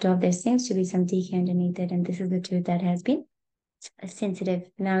been chipped off. There seems to be some decay underneath it, and this is the tooth that has been sensitive.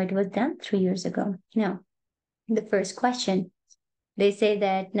 Now, it was done 3 years ago. Now, the first question, they say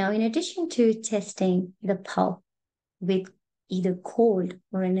that now, in addition to testing the pulp with either cold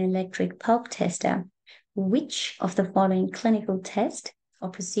or an electric pulp tester, which of the following clinical tests or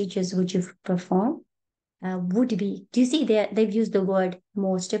procedures would you perform? Would be, do you see they've used the word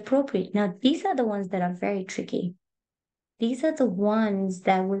most appropriate? Now, these are the ones that are very tricky. These are the ones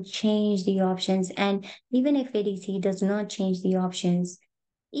that will change the options. And even if ADC does not change the options,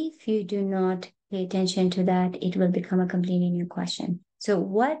 if you do not pay attention to that, it will become a completely new question. So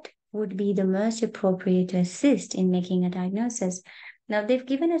what would be the most appropriate to assist in making a diagnosis? Now, they've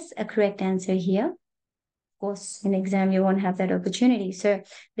given us a correct answer here. Of course, in exam, you won't have that opportunity. So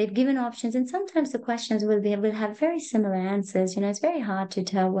they've given options, and sometimes the questions will have very similar answers. It's very hard to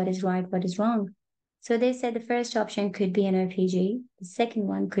tell what is right, what is wrong. So they said the first option could be an OPG. The second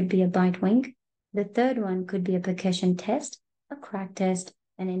one could be a bite wing. The third one could be a percussion test, a crack test,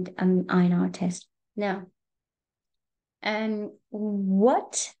 and an INR test. Now,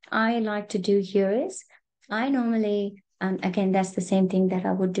 what I like to do here is I normally, again, that's the same thing that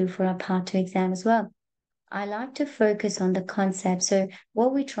I would do for a Part 2 exam as well. I like to focus on the concept. So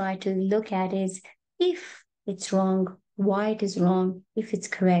what we try to look at is if it's wrong, why it is wrong. If it's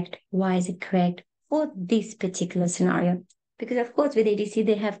correct, why is it correct for this particular scenario? Because of course with ADC,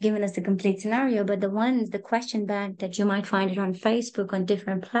 they have given us the complete scenario, but the question bank that you might find it on Facebook, on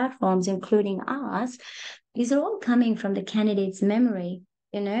different platforms, including us, these are all coming from the candidate's memory,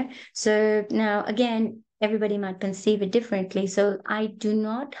 So now again, everybody might conceive it differently. So I do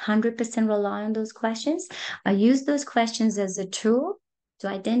not 100% rely on those questions. I use those questions as a tool to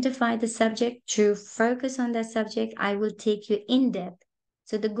identify the subject, to focus on that subject. I will take you in depth.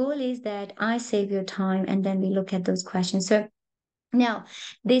 So the goal is that I save your time and then we look at those questions. So now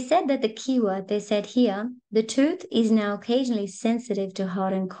they said that the keyword, they said here, the tooth is now occasionally sensitive to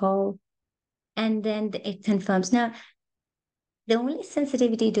hot and cold. And then it confirms. Now, the only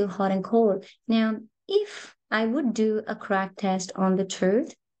sensitivity to hot and cold. Now, if I would do a crack test on the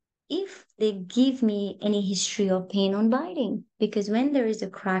tooth, if they give me any history of pain on biting, because when there is a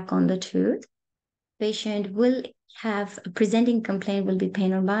crack on the tooth, patient will have a presenting complaint will be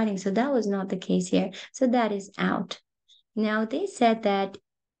pain or biting. So that was not the case here. So that is out. Now, they said that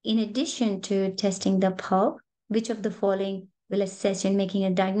in addition to testing the pulp, which of the following will assess in making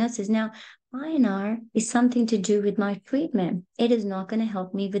a diagnosis? Now, INR is something to do with my treatment. It is not going to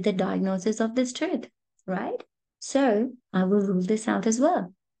help me with the diagnosis of this tooth, right? So I will rule this out as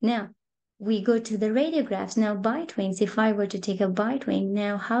well. Now, we go to the radiographs. Now, bite wings, if I were to take a bite wing,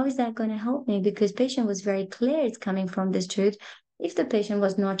 now how is that going to help me? Because patient was very clear it's coming from this tooth. If the patient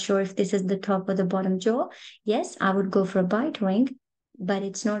was not sure if this is the top or the bottom jaw, yes, I would go for a bite wing, but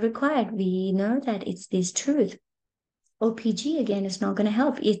it's not required. We know that it's this tooth. OPG again is not going to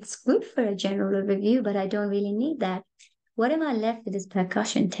help. It's good for a general review, but I don't really need that. What am I left with this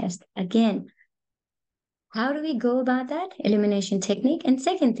percussion test? Again, how do we go about that? Elimination technique. And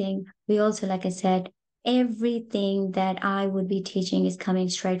second thing, we also, like I said, everything that I would be teaching is coming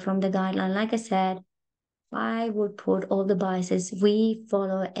straight from the guideline. Like I said, I would put all the biases. We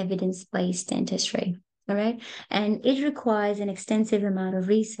follow evidence-based dentistry. All right. And it requires an extensive amount of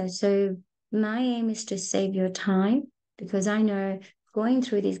research. So my aim is to save your time because I know going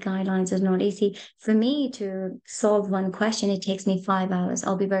through these guidelines is not easy. For me to solve one question, it takes me 5 hours.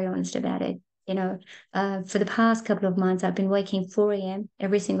 I'll be very honest about it. For the past couple of months, I've been waking 4 a.m.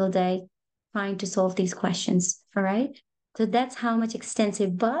 every single day trying to solve these questions. All right. So that's how much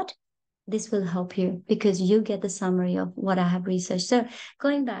extensive, but this will help you because you get the summary of what I have researched. So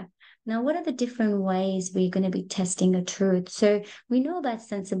going back, now what are the different ways we're going to be testing a truth? So we know about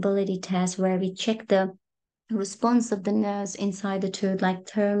sensibility tests where we check the response of the nerves inside the tooth, like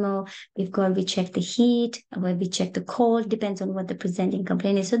thermal. We check the heat, where we check the cold, depends on what the presenting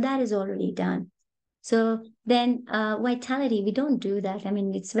complaint is. So that is already done. So then vitality, we don't do that. I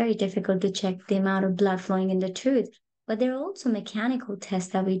mean, it's very difficult to check the amount of blood flowing in the tooth. But there are also mechanical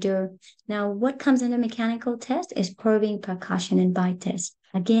tests that we do. Now, what comes in a mechanical test is probing, percussion, and bite test.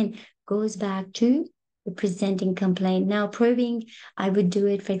 Again, goes back to the presenting complaint. Now, probing, I would do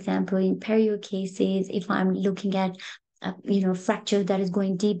it, for example, in perio cases, if I'm looking at fracture that is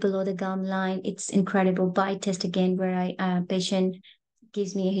going deep below the gum line. It's incredible. Bite test again, where patient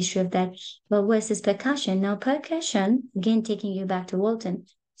gives me a history of that. But versus percussion. Now, percussion, again, taking you back to Walton.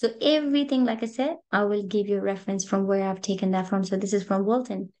 So everything, like I said, I will give you a reference from where I've taken that from. So this is from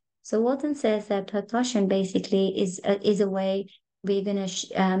Walton. So Walton says that percussion basically is a way we're going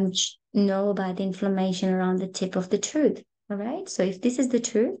to know about the inflammation around the tip of the tooth. All right. So if this is the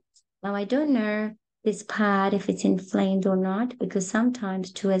tooth, now I don't know this part if it's inflamed or not, because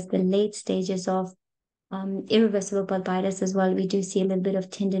sometimes towards the late stages of irreversible pulpitis as well, we do see a little bit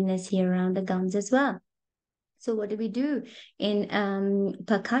of tenderness here around the gums as well. So what do we do in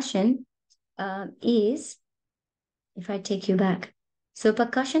percussion is, if I take you back. So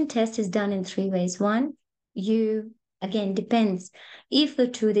percussion test is done in 3 ways. One, again, depends. If the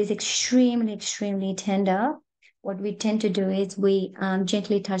tooth is extremely, extremely tender, what we tend to do is we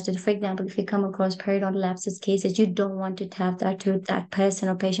gently touch it. For example, if you come across periodontal abscess cases, you don't want to tap that tooth. That person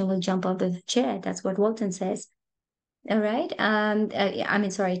or patient will jump out of the chair. That's what Walton says. All right.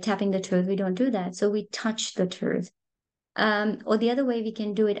 Tapping the tooth. We don't do that. So we touch the tooth. Or the other way we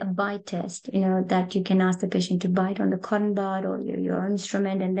can do it, a bite test, that you can ask the patient to bite on the cotton bud or your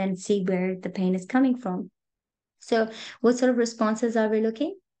instrument and then see where the pain is coming from. So what sort of responses are we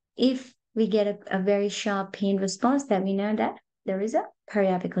looking? If we get a very sharp pain response, then we know that there is a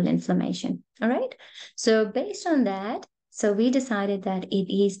periapical inflammation. All right. So based on that, so we decided that it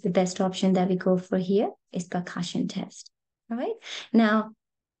is the best option that we go for here is percussion test. All right. Now,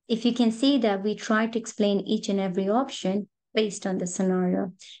 if you can see that we try to explain each and every option based on the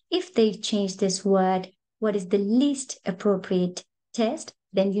scenario. If they change this word, what is the least appropriate test,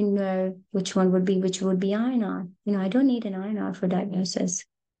 then you know which would be INR. I don't need an INR for diagnosis.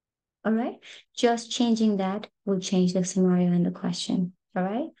 All right. Just changing that will change the scenario and the question. All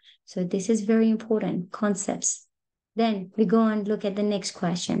right. So this is very important concepts. Then we go and look at the next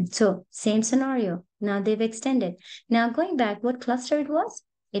question. So same scenario. Now they've extended. Now going back, what cluster it was?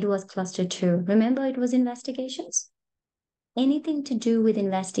 It was cluster 2. Remember, it was investigations. Anything to do with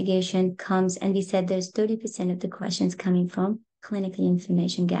investigation comes, and we said there's 30% of the questions coming from clinical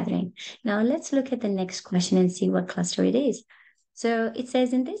information gathering. Now let's look at the next question and see what cluster it is. So it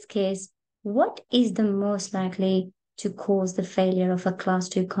says in this case, what is the most likely to cause the failure of a class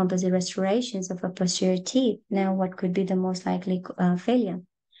 2 composite restorations of a posterior teeth? Now, what could be the most likely failure?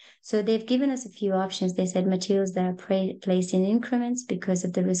 So they've given us a few options. They said materials that are placed in increments because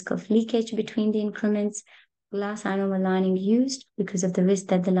of the risk of leakage between the increments, glass ionomer lining used because of the risk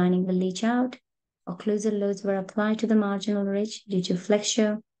that the lining will leach out, occlusal loads were applied to the marginal ridge due to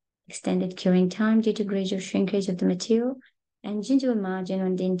flexure, extended curing time due to greater shrinkage of the material, and gingival margin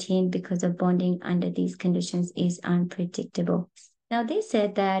on dentine because of bonding under these conditions is unpredictable. Now, they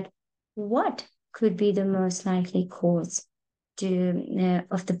said that what could be the most likely cause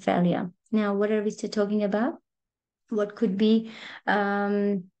of the failure? Now, what are we still talking about? What could be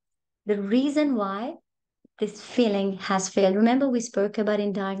the reason why this filling has failed? Remember, we spoke about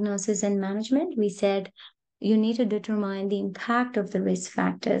in diagnosis and management, we said you need to determine the impact of the risk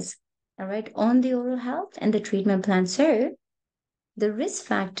factors, all right, on the oral health and the treatment plan. So the risk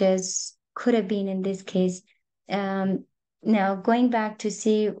factors could have been in this case. Now, going back to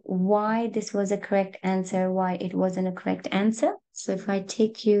see why this was a correct answer, why it wasn't a correct answer. So if I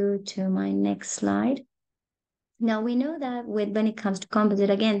take you to my next slide. Now, we know that when it comes to composite,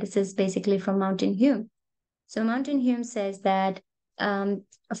 again, this is basically from Mountain Hume. So Mountain Hume says that,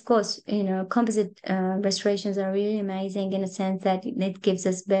 of course, composite restorations are really amazing in a sense that it gives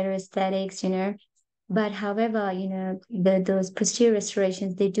us better aesthetics, But however, those posterior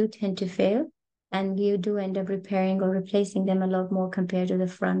restorations, they do tend to fail, and you do end up repairing or replacing them a lot more compared to the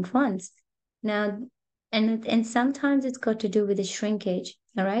front ones. Now, and sometimes it's got to do with the shrinkage.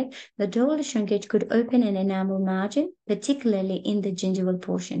 All right, the total shrinkage could open an enamel margin, particularly in the gingival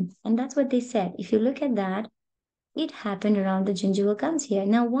portion, and that's what they said. If you look at that, it happened around the gingival gums here.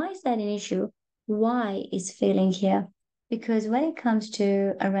 Now, why is that an issue? Why is failing here? Because when it comes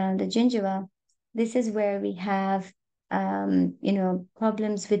to around the gingiva, this is where we have,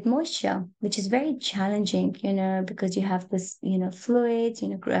 problems with moisture, which is very challenging, because you have this, fluids,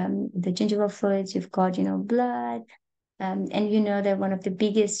 the gingival fluids, you've got, blood. And they're one of the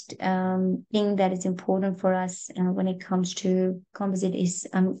biggest thing that is important for us when it comes to composite is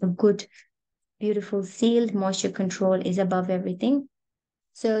a good beautiful sealed moisture control is above everything.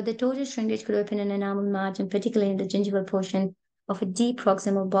 So the total shrinkage could open an enamel margin, particularly in the gingival portion of a deep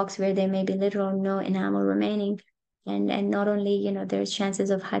proximal box where there may be little or no enamel remaining. And not only, there's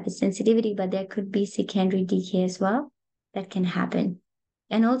chances of hypersensitivity, but there could be secondary decay as well that can happen.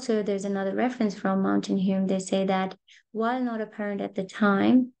 And also there's another reference from Mountain Hume. They say that while not apparent at the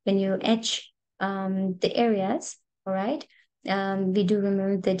time, when you etch the areas, all right, we do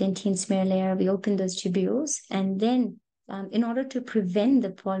remove the dentine smear layer, we open those tubules, and then in order to prevent the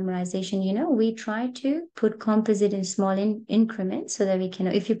polymerization, we try to put composite in small increments so that we can,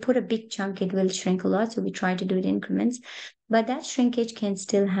 if you put a big chunk, it will shrink a lot. So we try to do it in increments, but that shrinkage can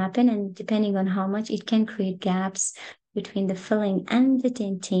still happen. And depending on how much, it can create gaps between the filling and the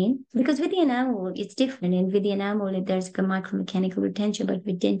dentine, because with the enamel, it's different. And with the enamel, there's a micromechanical retention, but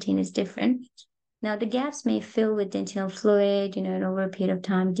with dentine, it's different. Now, the gaps may fill with dentinal fluid, and over a period of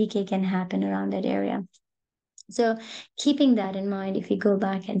time, decay can happen around that area. So keeping that in mind, if you go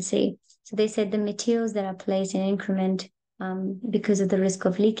back and see, so they said the materials that are placed in increment because of the risk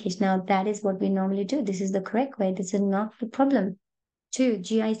of leakage. Now, that is what we normally do. This is the correct way. This is not the problem. 2,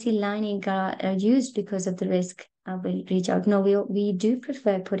 GIC lining are used because of the risk. Will reach out. No, we do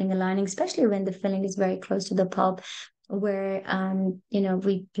prefer putting a lining, especially when the filling is very close to the pulp, where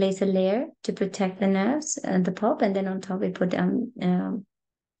we place a layer to protect the nerves and the pulp, and then on top we put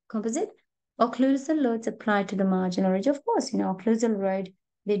composite. Occlusal loads applied to the marginal ridge. Of course, occlusal load,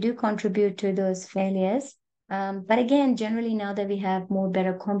 they do contribute to those failures. But again, generally now that we have more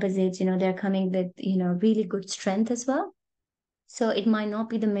better composites, they're coming with, really good strength as well. So it might not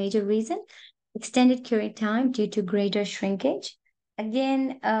be the major reason. Extended curing time due to greater shrinkage.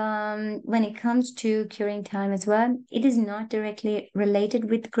 Again, when it comes to curing time as well, it is not directly related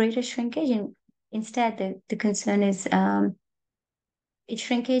with greater shrinkage. And instead, the concern is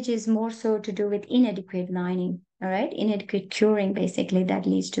shrinkage is more so to do with inadequate lining, all right? Inadequate curing, basically, that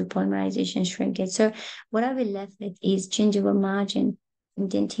leads to polymerization shrinkage. So what I will left with is gingival margin and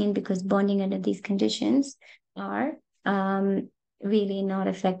dentine, because bonding under these conditions are really not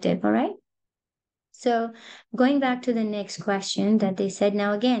effective, all right? So going back to the next question that they said,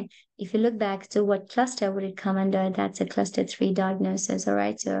 now again, if you look back to what cluster would it come under, that's a cluster 3 diagnosis, all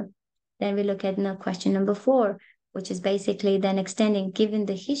right? So then we look at question number 4, which is basically then extending, given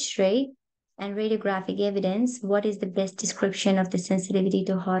the history and radiographic evidence, what is the best description of the sensitivity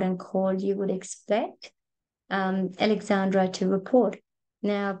to hot and cold you would expect Alexandra to report?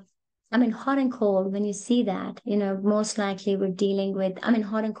 Now, hot and cold, when you see that, most likely we're dealing with,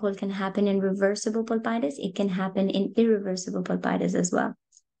 hot and cold can happen in reversible pulpitis. It can happen in irreversible pulpitis as well.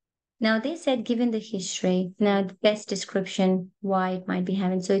 Now, they said, given the history, now the best description why it might be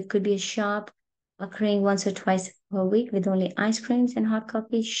having. So it could be a sharp occurring once or twice per week with only ice creams and hot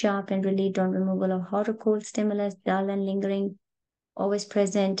coffee, sharp and relieved on removal of hot or cold stimulus, dull and lingering, always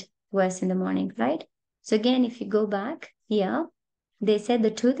present, worse in the morning, right? So again, if you go back here, They said the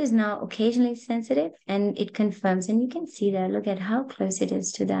tooth is now occasionally sensitive and it confirms, and you can see that. Look at how close it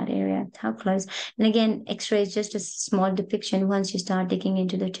is to that area, how close. And again, X-ray is just a small depiction. Once you start digging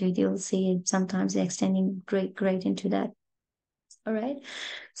into the tooth, you'll see it sometimes extending great into that. All right.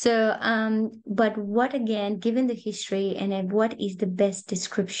 So, but what again, given the history and what is the best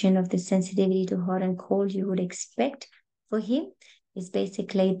description of the sensitivity to hot and cold you would expect for him is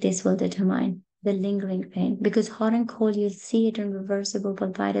basically this will determine the lingering pain, because hot and cold, you see it in reversible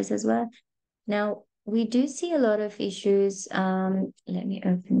pulpitis as well. Now, we do see a lot of issues. Let me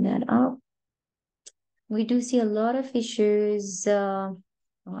open that up. We do see a lot of issues. Oh,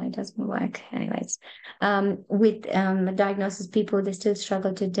 it doesn't work. Anyways, with diagnosis, people they still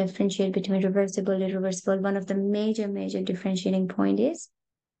struggle to differentiate between reversible and irreversible. One of the major differentiating point is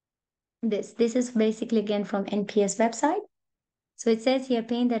this. This is basically again from NPS website. So it says here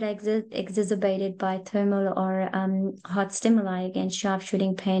pain that exacerbated by thermal or hot stimuli, again sharp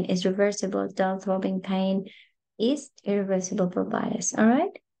shooting pain is reversible. Dull throbbing pain is irreversible pulpitis. All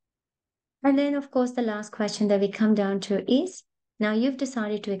right. And then, of course, the last question that we come down to is now you've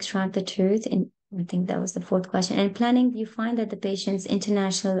decided to extract the tooth. And I think that was the fourth question. And planning, you find that the patient's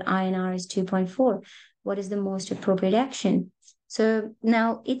international INR is 2.4. What is the most appropriate action? So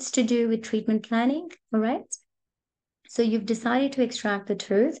now it's to do with treatment planning. All right. So you've decided to extract the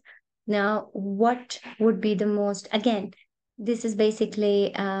tooth. Now, what would be the most, again, this is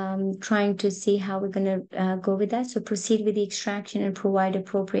basically trying to see how we're going to go with that. So proceed with the extraction and provide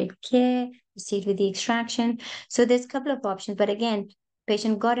appropriate care, proceed with the extraction. So there's a couple of options, but again,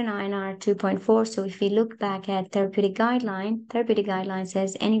 patient got an INR 2.4. So if we look back at therapeutic guideline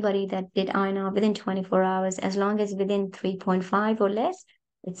says anybody that did INR within 24 hours, as long as within 3.5 or less,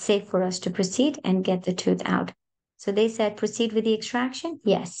 it's safe for us to proceed and get the tooth out. So they said proceed with the extraction.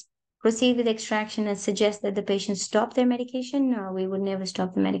 Yes. Proceed with extraction and suggest that the patient stop their medication. No, we would never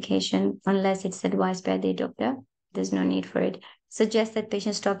stop the medication unless it's advised by the doctor. There's no need for it. Suggest that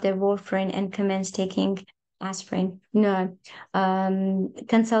patients stop their warfarin and commence taking aspirin. No.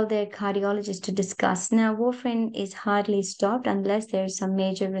 Consult their cardiologist to discuss. Now, warfarin is hardly stopped unless there's some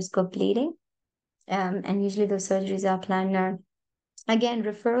major risk of bleeding. And usually those surgeries are planned. Now, again,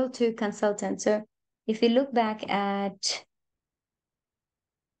 referral to consultant. So if you look back at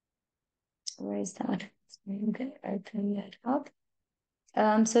where is that? I'm going to open that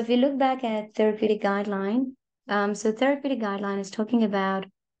up. So if you look back at therapeutic guideline, so therapeutic guideline is talking about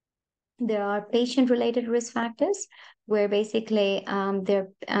there are patient-related risk factors where basically there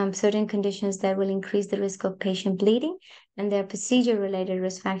are certain conditions that will increase the risk of patient bleeding, and there are procedure-related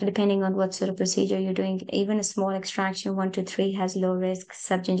risk factors depending on what sort of procedure you're doing. Even a small extraction, 1 to 3, has low risk.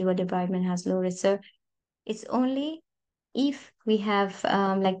 Subgingival debridement has low risk. So it's only if we have,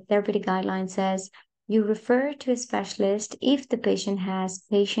 like therapeutic guideline says, you refer to a specialist if the patient has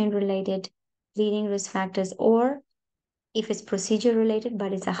patient-related bleeding risk factors, or if it's procedure-related,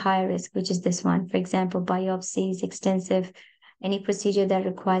 but it's a high risk, which is this one. For example, biopsies, extensive, any procedure that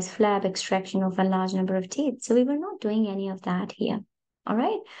requires flap extraction of a large number of teeth. So we were not doing any of that here. All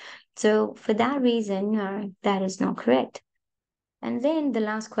right. So for that reason, that is not correct. And then the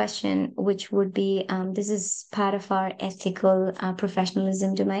last question, which would be, this is part of our ethical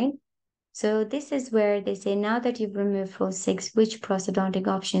professionalism domain. So this is where they say, now that you've removed 4-6, which prosthodontic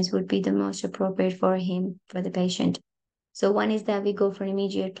options would be the most appropriate for him, for the patient? So one is that we go for an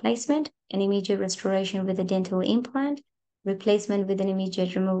immediate placement, an immediate restoration with a dental implant, replacement with an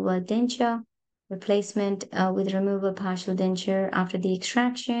immediate removal denture, replacement with removal partial denture after the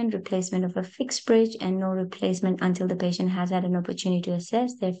extraction, replacement of a fixed bridge, and no replacement until the patient has had an opportunity to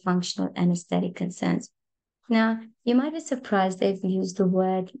assess their functional and aesthetic concerns. Now, you might be surprised they've used the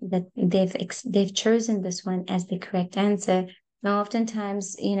word that they've chosen this one as the correct answer. Now,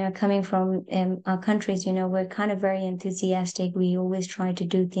 oftentimes, coming from our countries, we're kind of very enthusiastic. We always try to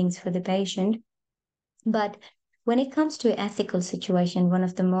do things for the patient. But when it comes to ethical situation, one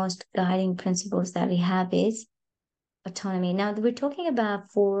of the most guiding principles that we have is autonomy. Now, we're talking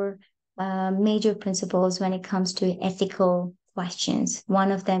about 4 major principles when it comes to ethical questions.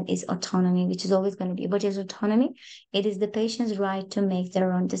 One of them is autonomy, which is always going to be, what is autonomy? It is the patient's right to make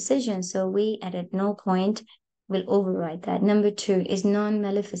their own decisions. So we at no point will override that. Number 2 is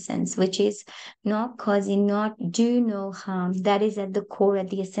non-maleficence, which is not causing, not do no harm. That is at the core, at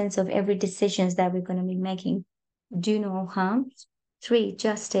the essence of every decisions that we're going to be making. Do no harm. 3,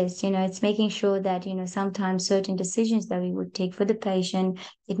 justice. It's making sure that, sometimes certain decisions that we would take for the patient,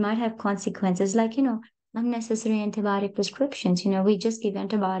 it might have consequences like, unnecessary antibiotic prescriptions. We just give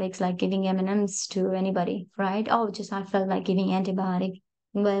antibiotics like giving M&Ms to anybody, right? Oh, I felt like giving antibiotic.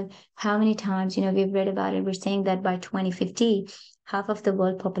 Well, how many times, we've read about it. We're saying that by 2050, half of the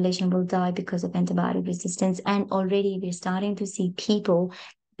world population will die because of antibiotic resistance. And already we're starting to see people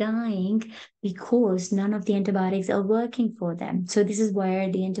dying because none of the antibiotics are working for them. So this is where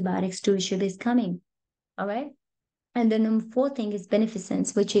the antibiotic stewardship is coming. All right. And the number four thing is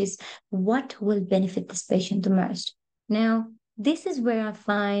beneficence, which is what will benefit this patient the most. Now, this is where I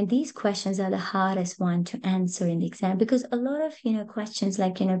find these questions are the hardest one to answer in the exam because a lot of questions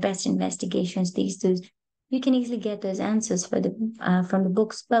like best investigations, these two, you can easily get those answers for the from the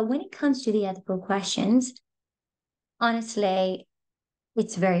books. But when it comes to the ethical questions, honestly,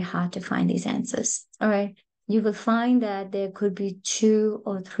 it's very hard to find these answers. All right. You will find that there could be two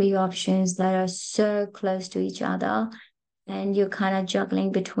or three options that are so close to each other and you're kind of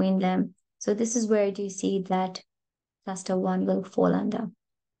juggling between them. So this is where do you see that cluster one will fall under.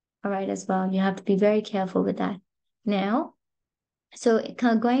 All right, as well. You have to be very careful with that. Now, so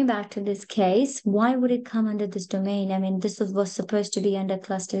going back to this case, why would it come under this domain? I mean, was supposed to be under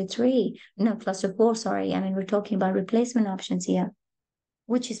cluster three, no, cluster four, sorry. I mean, we're talking about replacement options here,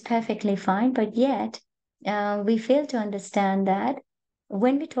 which is perfectly fine, but yet we fail to understand that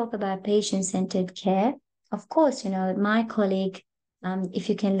when we talk about patient-centered care, of course, my colleague, if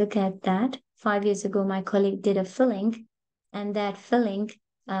you can look at that, 5 years ago, my colleague did a filling, and that filling,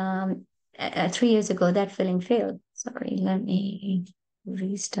 3 years ago, that filling failed. Sorry, let me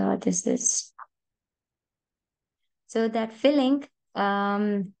restart. So that filling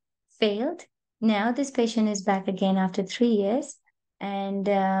failed. Now this patient is back again after 3 years, and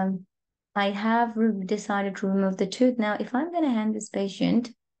I have decided to remove the tooth. Now, if I'm going to hand this patient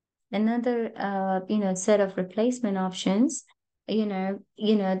another, set of replacement options,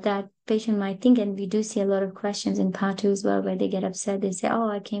 that patient might think, and we do see a lot of questions in part two as well, where they get upset. They say, "Oh,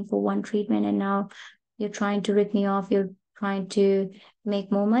 I came for one treatment, and now you're trying to rip me off. You're trying to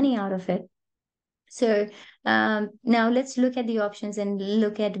make more money out of it." So now let's look at the options and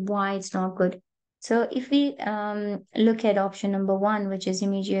look at why it's not good. So if we look at option number one, which is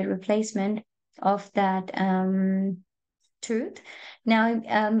immediate replacement of that tooth. Now,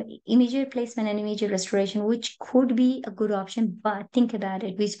 immediate replacement and immediate restoration, which could be a good option, but think about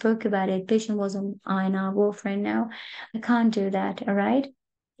it. We spoke about it. Patient was on INR warfarin now. I can't do that, all right?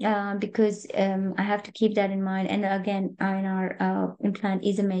 Because I have to keep that in mind. And again, INR implant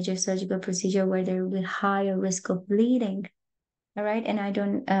is a major surgical procedure where there will be higher risk of bleeding. All right. And I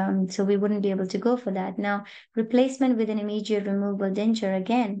don't, so we wouldn't be able to go for that. Now, replacement with an immediate removable denture,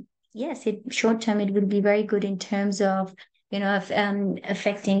 again, yes, short term, it will be very good in terms of,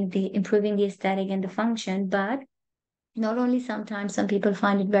 affecting improving the aesthetic and the function. But not only sometimes some people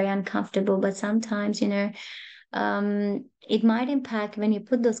find it very uncomfortable, but sometimes, it might impact when you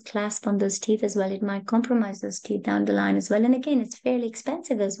put those clasps on those teeth as well. It might compromise those teeth down the line as well. And again, it's fairly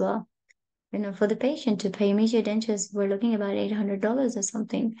expensive as well. For the patient to pay immediate dentures, we're looking about $800 or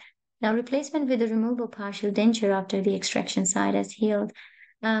something. Now, replacement with a removable partial denture after the extraction side has healed.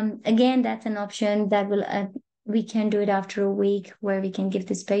 Again, that's an option that we can do it after a week where we can give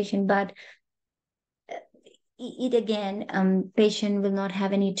this patient, but it again, patient will not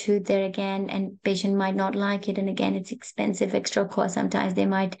have any tooth there again, and patient might not like it. And again, it's expensive, extra cost. Sometimes they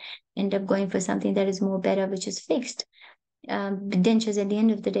might end up going for something that is more better, which is fixed. Dentures at the end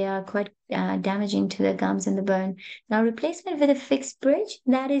of the day are quite damaging to the gums and the bone. Now, replacement with a fixed bridge,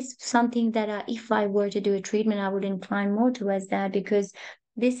 that is something that if I were to do a treatment, I would incline more towards that because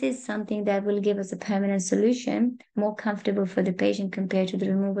this is something that will give us a permanent solution, more comfortable for the patient compared to the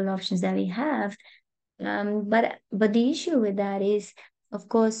removal options that we have. But the issue with that is, of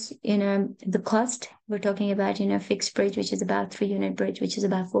course, the cost. We're talking about, fixed bridge, which is about 3 unit bridge, which is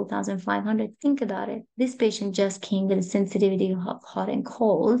about 4,500. Think about it. This patient just came with a sensitivity of hot and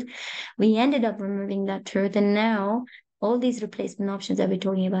cold. We ended up removing that tooth, and now all these replacement options that we're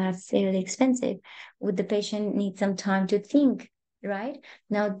talking about are fairly expensive. Would the patient need some time to think, right?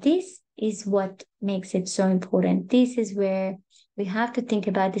 Now, this is what makes it so important. This is where we have to think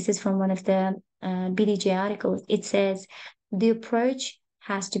about. This is from one of the BDJ articles. It says the approach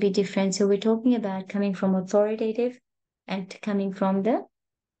has to be different. So we're talking about coming from authoritative and coming from the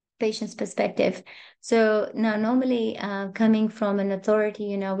patient's perspective. So now normally coming from an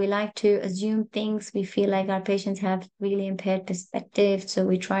authority, we like to assume things. We feel like our patients have really impaired perspective. So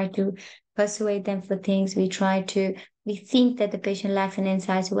we try to persuade them for things. We think that the patient lacks an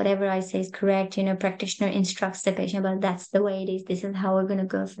insight. So whatever I say is correct. Practitioner instructs the patient, but that's the way it is. This is how we're going to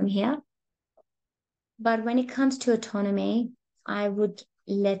go from here. But when it comes to autonomy, I would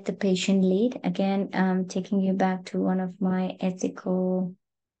let the patient lead. Again, taking you back to one of my ethical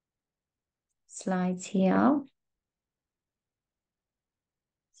slides here.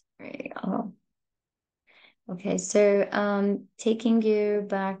 Right. Oh, okay. So, taking you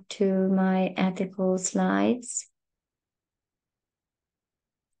back to my ethical slides.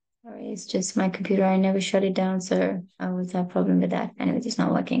 Sorry, it's just my computer. I never shut it down, so I always have problem with that. Anyway, it's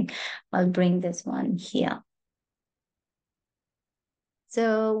not working. I'll bring this one here.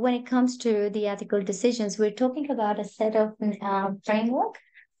 So when it comes to the ethical decisions, we're talking about a set of framework,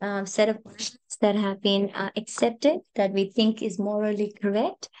 set of questions that have been accepted that we think is morally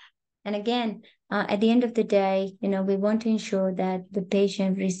correct. And again, at the end of the day, we want to ensure that the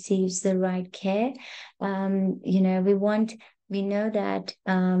patient receives the right care. We know that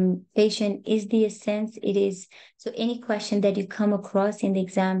patient is the essence. It is so any question that you come across in the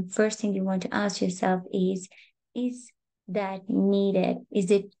exam, first thing you want to ask yourself is that needed?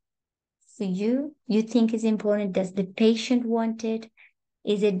 Is it for you? You think is important? Does the patient want it?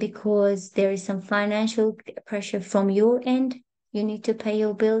 Is it because there is some financial pressure from your end? You need to pay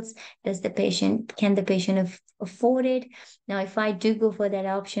your bills. Can the patient afford it? Now, if I do go for that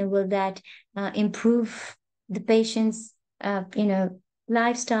option, will that improve the patient's,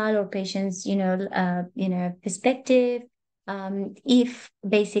 lifestyle or patient's, perspective? If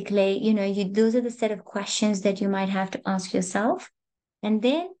basically, those are the set of questions that you might have to ask yourself. And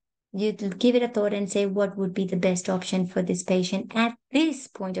then you give it a thought and say, what would be the best option for this patient at this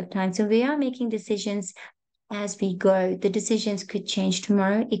point of time? So we are making decisions as we go. The decisions could change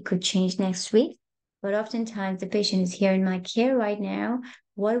tomorrow, it could change next week. But oftentimes the patient is here in my care right now.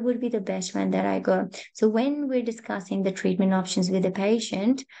 What would be the best one that I go? So when we're discussing the treatment options with the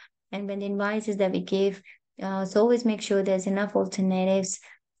patient and when the advices that we give, so always make sure there's enough alternatives.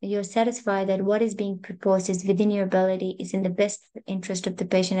 You're satisfied that what is being proposed is within your ability, is in the best interest of the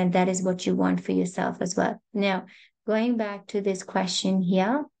patient, and that is what you want for yourself as well. Now, going back to this question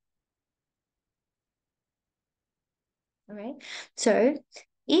here. All right. So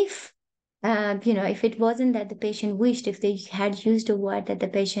if it wasn't that the patient wished, if they had used a word that the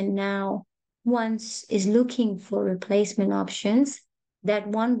patient now wants, is looking for replacement options, that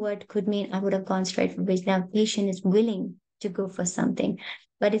one word could mean I would have gone straight for which now patient is willing to go for something.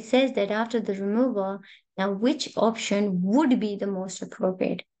 But it says that after the removal, now which option would be the most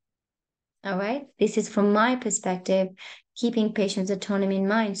appropriate? All right. This is from my perspective, keeping patient's autonomy in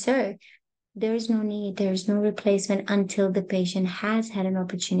mind. So there is no need, there is no replacement until the patient has had an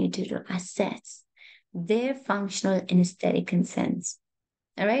opportunity to assess their functional and aesthetic concerns.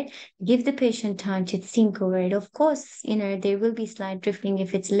 All right. Give the patient time to think over it. Of course, there will be slight drifting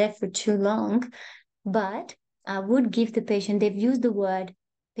if it's left for too long, but I would give the patient, they've used the word,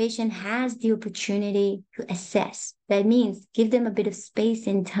 patient has the opportunity to assess. That means give them a bit of space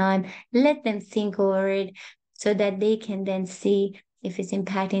and time, let them think over it so that they can then see if it's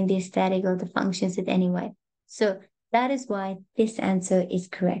impacting the aesthetic or the functions in any way. So that is why this answer is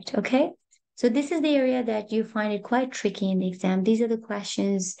correct. Okay. So this is the area that you find it quite tricky in the exam. These are the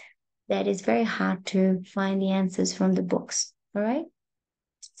questions that is very hard to find the answers from the books. All right.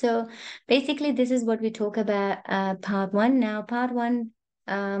 So basically, this is what we talk about part one. Now, part one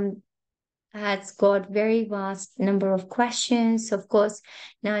um, has got very vast number of questions. Of course,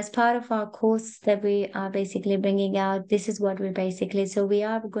 now as part of our course that we are basically bringing out, this is what we're basically, so we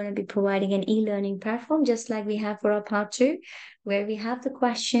are going to be providing an e-learning platform, just like we have for our part two, where we have the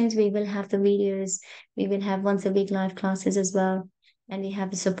questions, we will have the videos, we will have once a week live classes as well. And we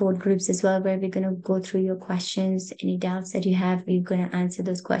have the support groups as well, where we're going to go through your questions, any doubts that you have, we're going to answer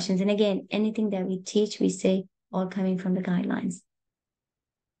those questions. And again, anything that we teach, we say all coming from the guidelines.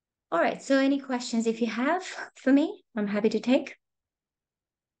 All right. So any questions if you have for me, I'm happy to take.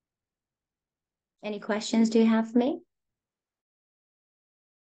 Any questions do you have for me?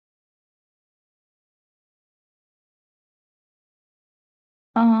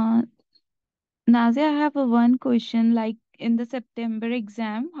 Uh, Nazia, I have a one question. Like in the September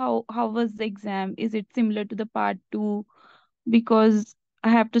exam, how was the exam? Is it similar to the part two? Because I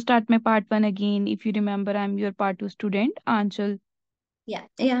have to start my part one again. If you remember, I'm your part two student, Anchal. Yeah,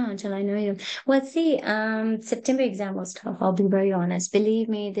 Angela, I know you. Well, see, September exam was tough. I'll be very honest. Believe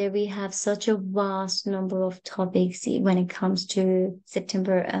me, that we have such a vast number of topics when it comes to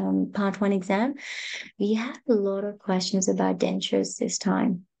September part one exam. We have a lot of questions about dentures this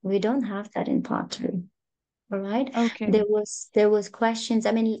time. We don't have that in part two. All right. Okay. There was questions.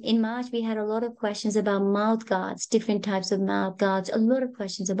 I mean, in March we had a lot of questions about mouth guards, different types of mouth guards, a lot of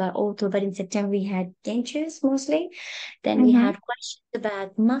questions about ortho, but in September we had dentures mostly. Then we Mm-hmm. had questions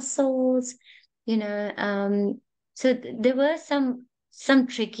about muscles, you know. So there were some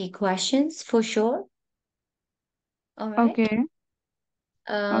tricky questions for sure. All right. Okay.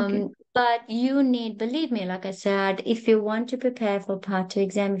 Okay. But you need, believe me, like I said, if you want to prepare for part two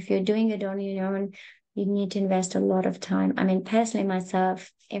exam, if you're doing it on your own, you need to invest a lot of time. I mean, personally,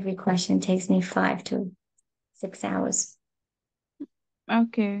 myself, every question takes me 5 to 6 hours.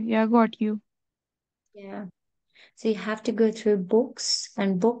 Okay. Yeah, got you. Yeah. So you have to go through books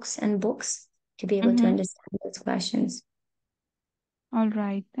and books and books to be able to Mm-hmm. understand those questions. All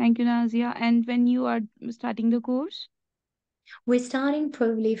right. Thank you, Nazia. And when you are starting the course? We're starting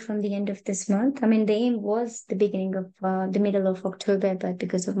probably from the end of this month. I mean, the aim was the beginning of the middle of October, but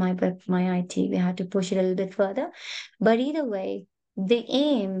because of my IT, we had to push it a little bit further. But either way, the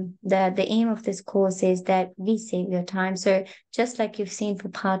aim of this course is that we save your time. So just like you've seen for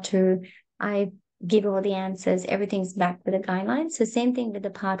part two, I give all the answers. Everything's backed with the guidelines. So same thing with the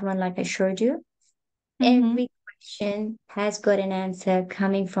part one, like I showed you. Mm-hmm. Every question has got an answer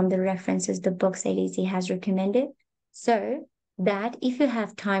coming from the references the books ADC has recommended. So that if you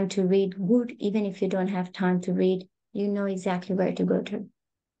have time to read, good. Even if you don't have time to read, you know exactly where to go to.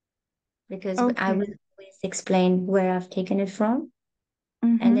 Because I will Okay. always explain where I've taken it from,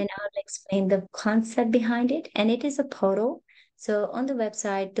 and Mm-hmm. then I'll explain the concept behind it. And it is a portal. So on the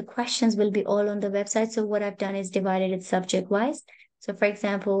website, the questions will be all on the website. So what I've done is divided it subject wise. So for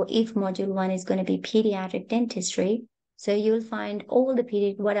example, if module one is going to be pediatric dentistry, so you'll find all the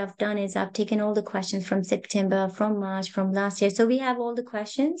pediatric. What I've done is I've taken all the questions from September, from March, from last year. So we have all the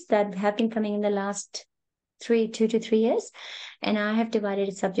questions that have been coming in the last 2 to 3 years, and I have divided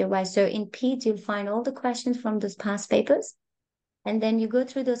it subject wise. So in peds, you'll find all the questions from those past papers, and then you go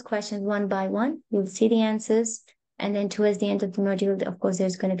through those questions one by one. You'll see the answers. And then towards the end of the module, of course,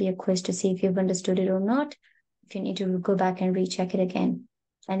 there's going to be a quiz to see if you've understood it or not. If you need to go back and recheck it again.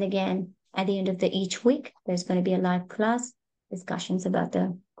 And again, at the end of the each week, there's going to be a live class discussions about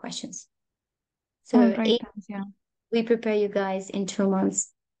the questions. All So right, Nazia. we prepare you guys in 2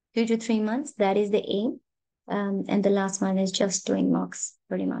 months, 2 to 3 months. That is the aim. And the last one is just doing mocks,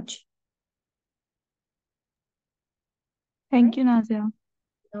 pretty much. All Thank right. you, Nazia.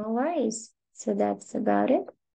 No worries. So that's about it.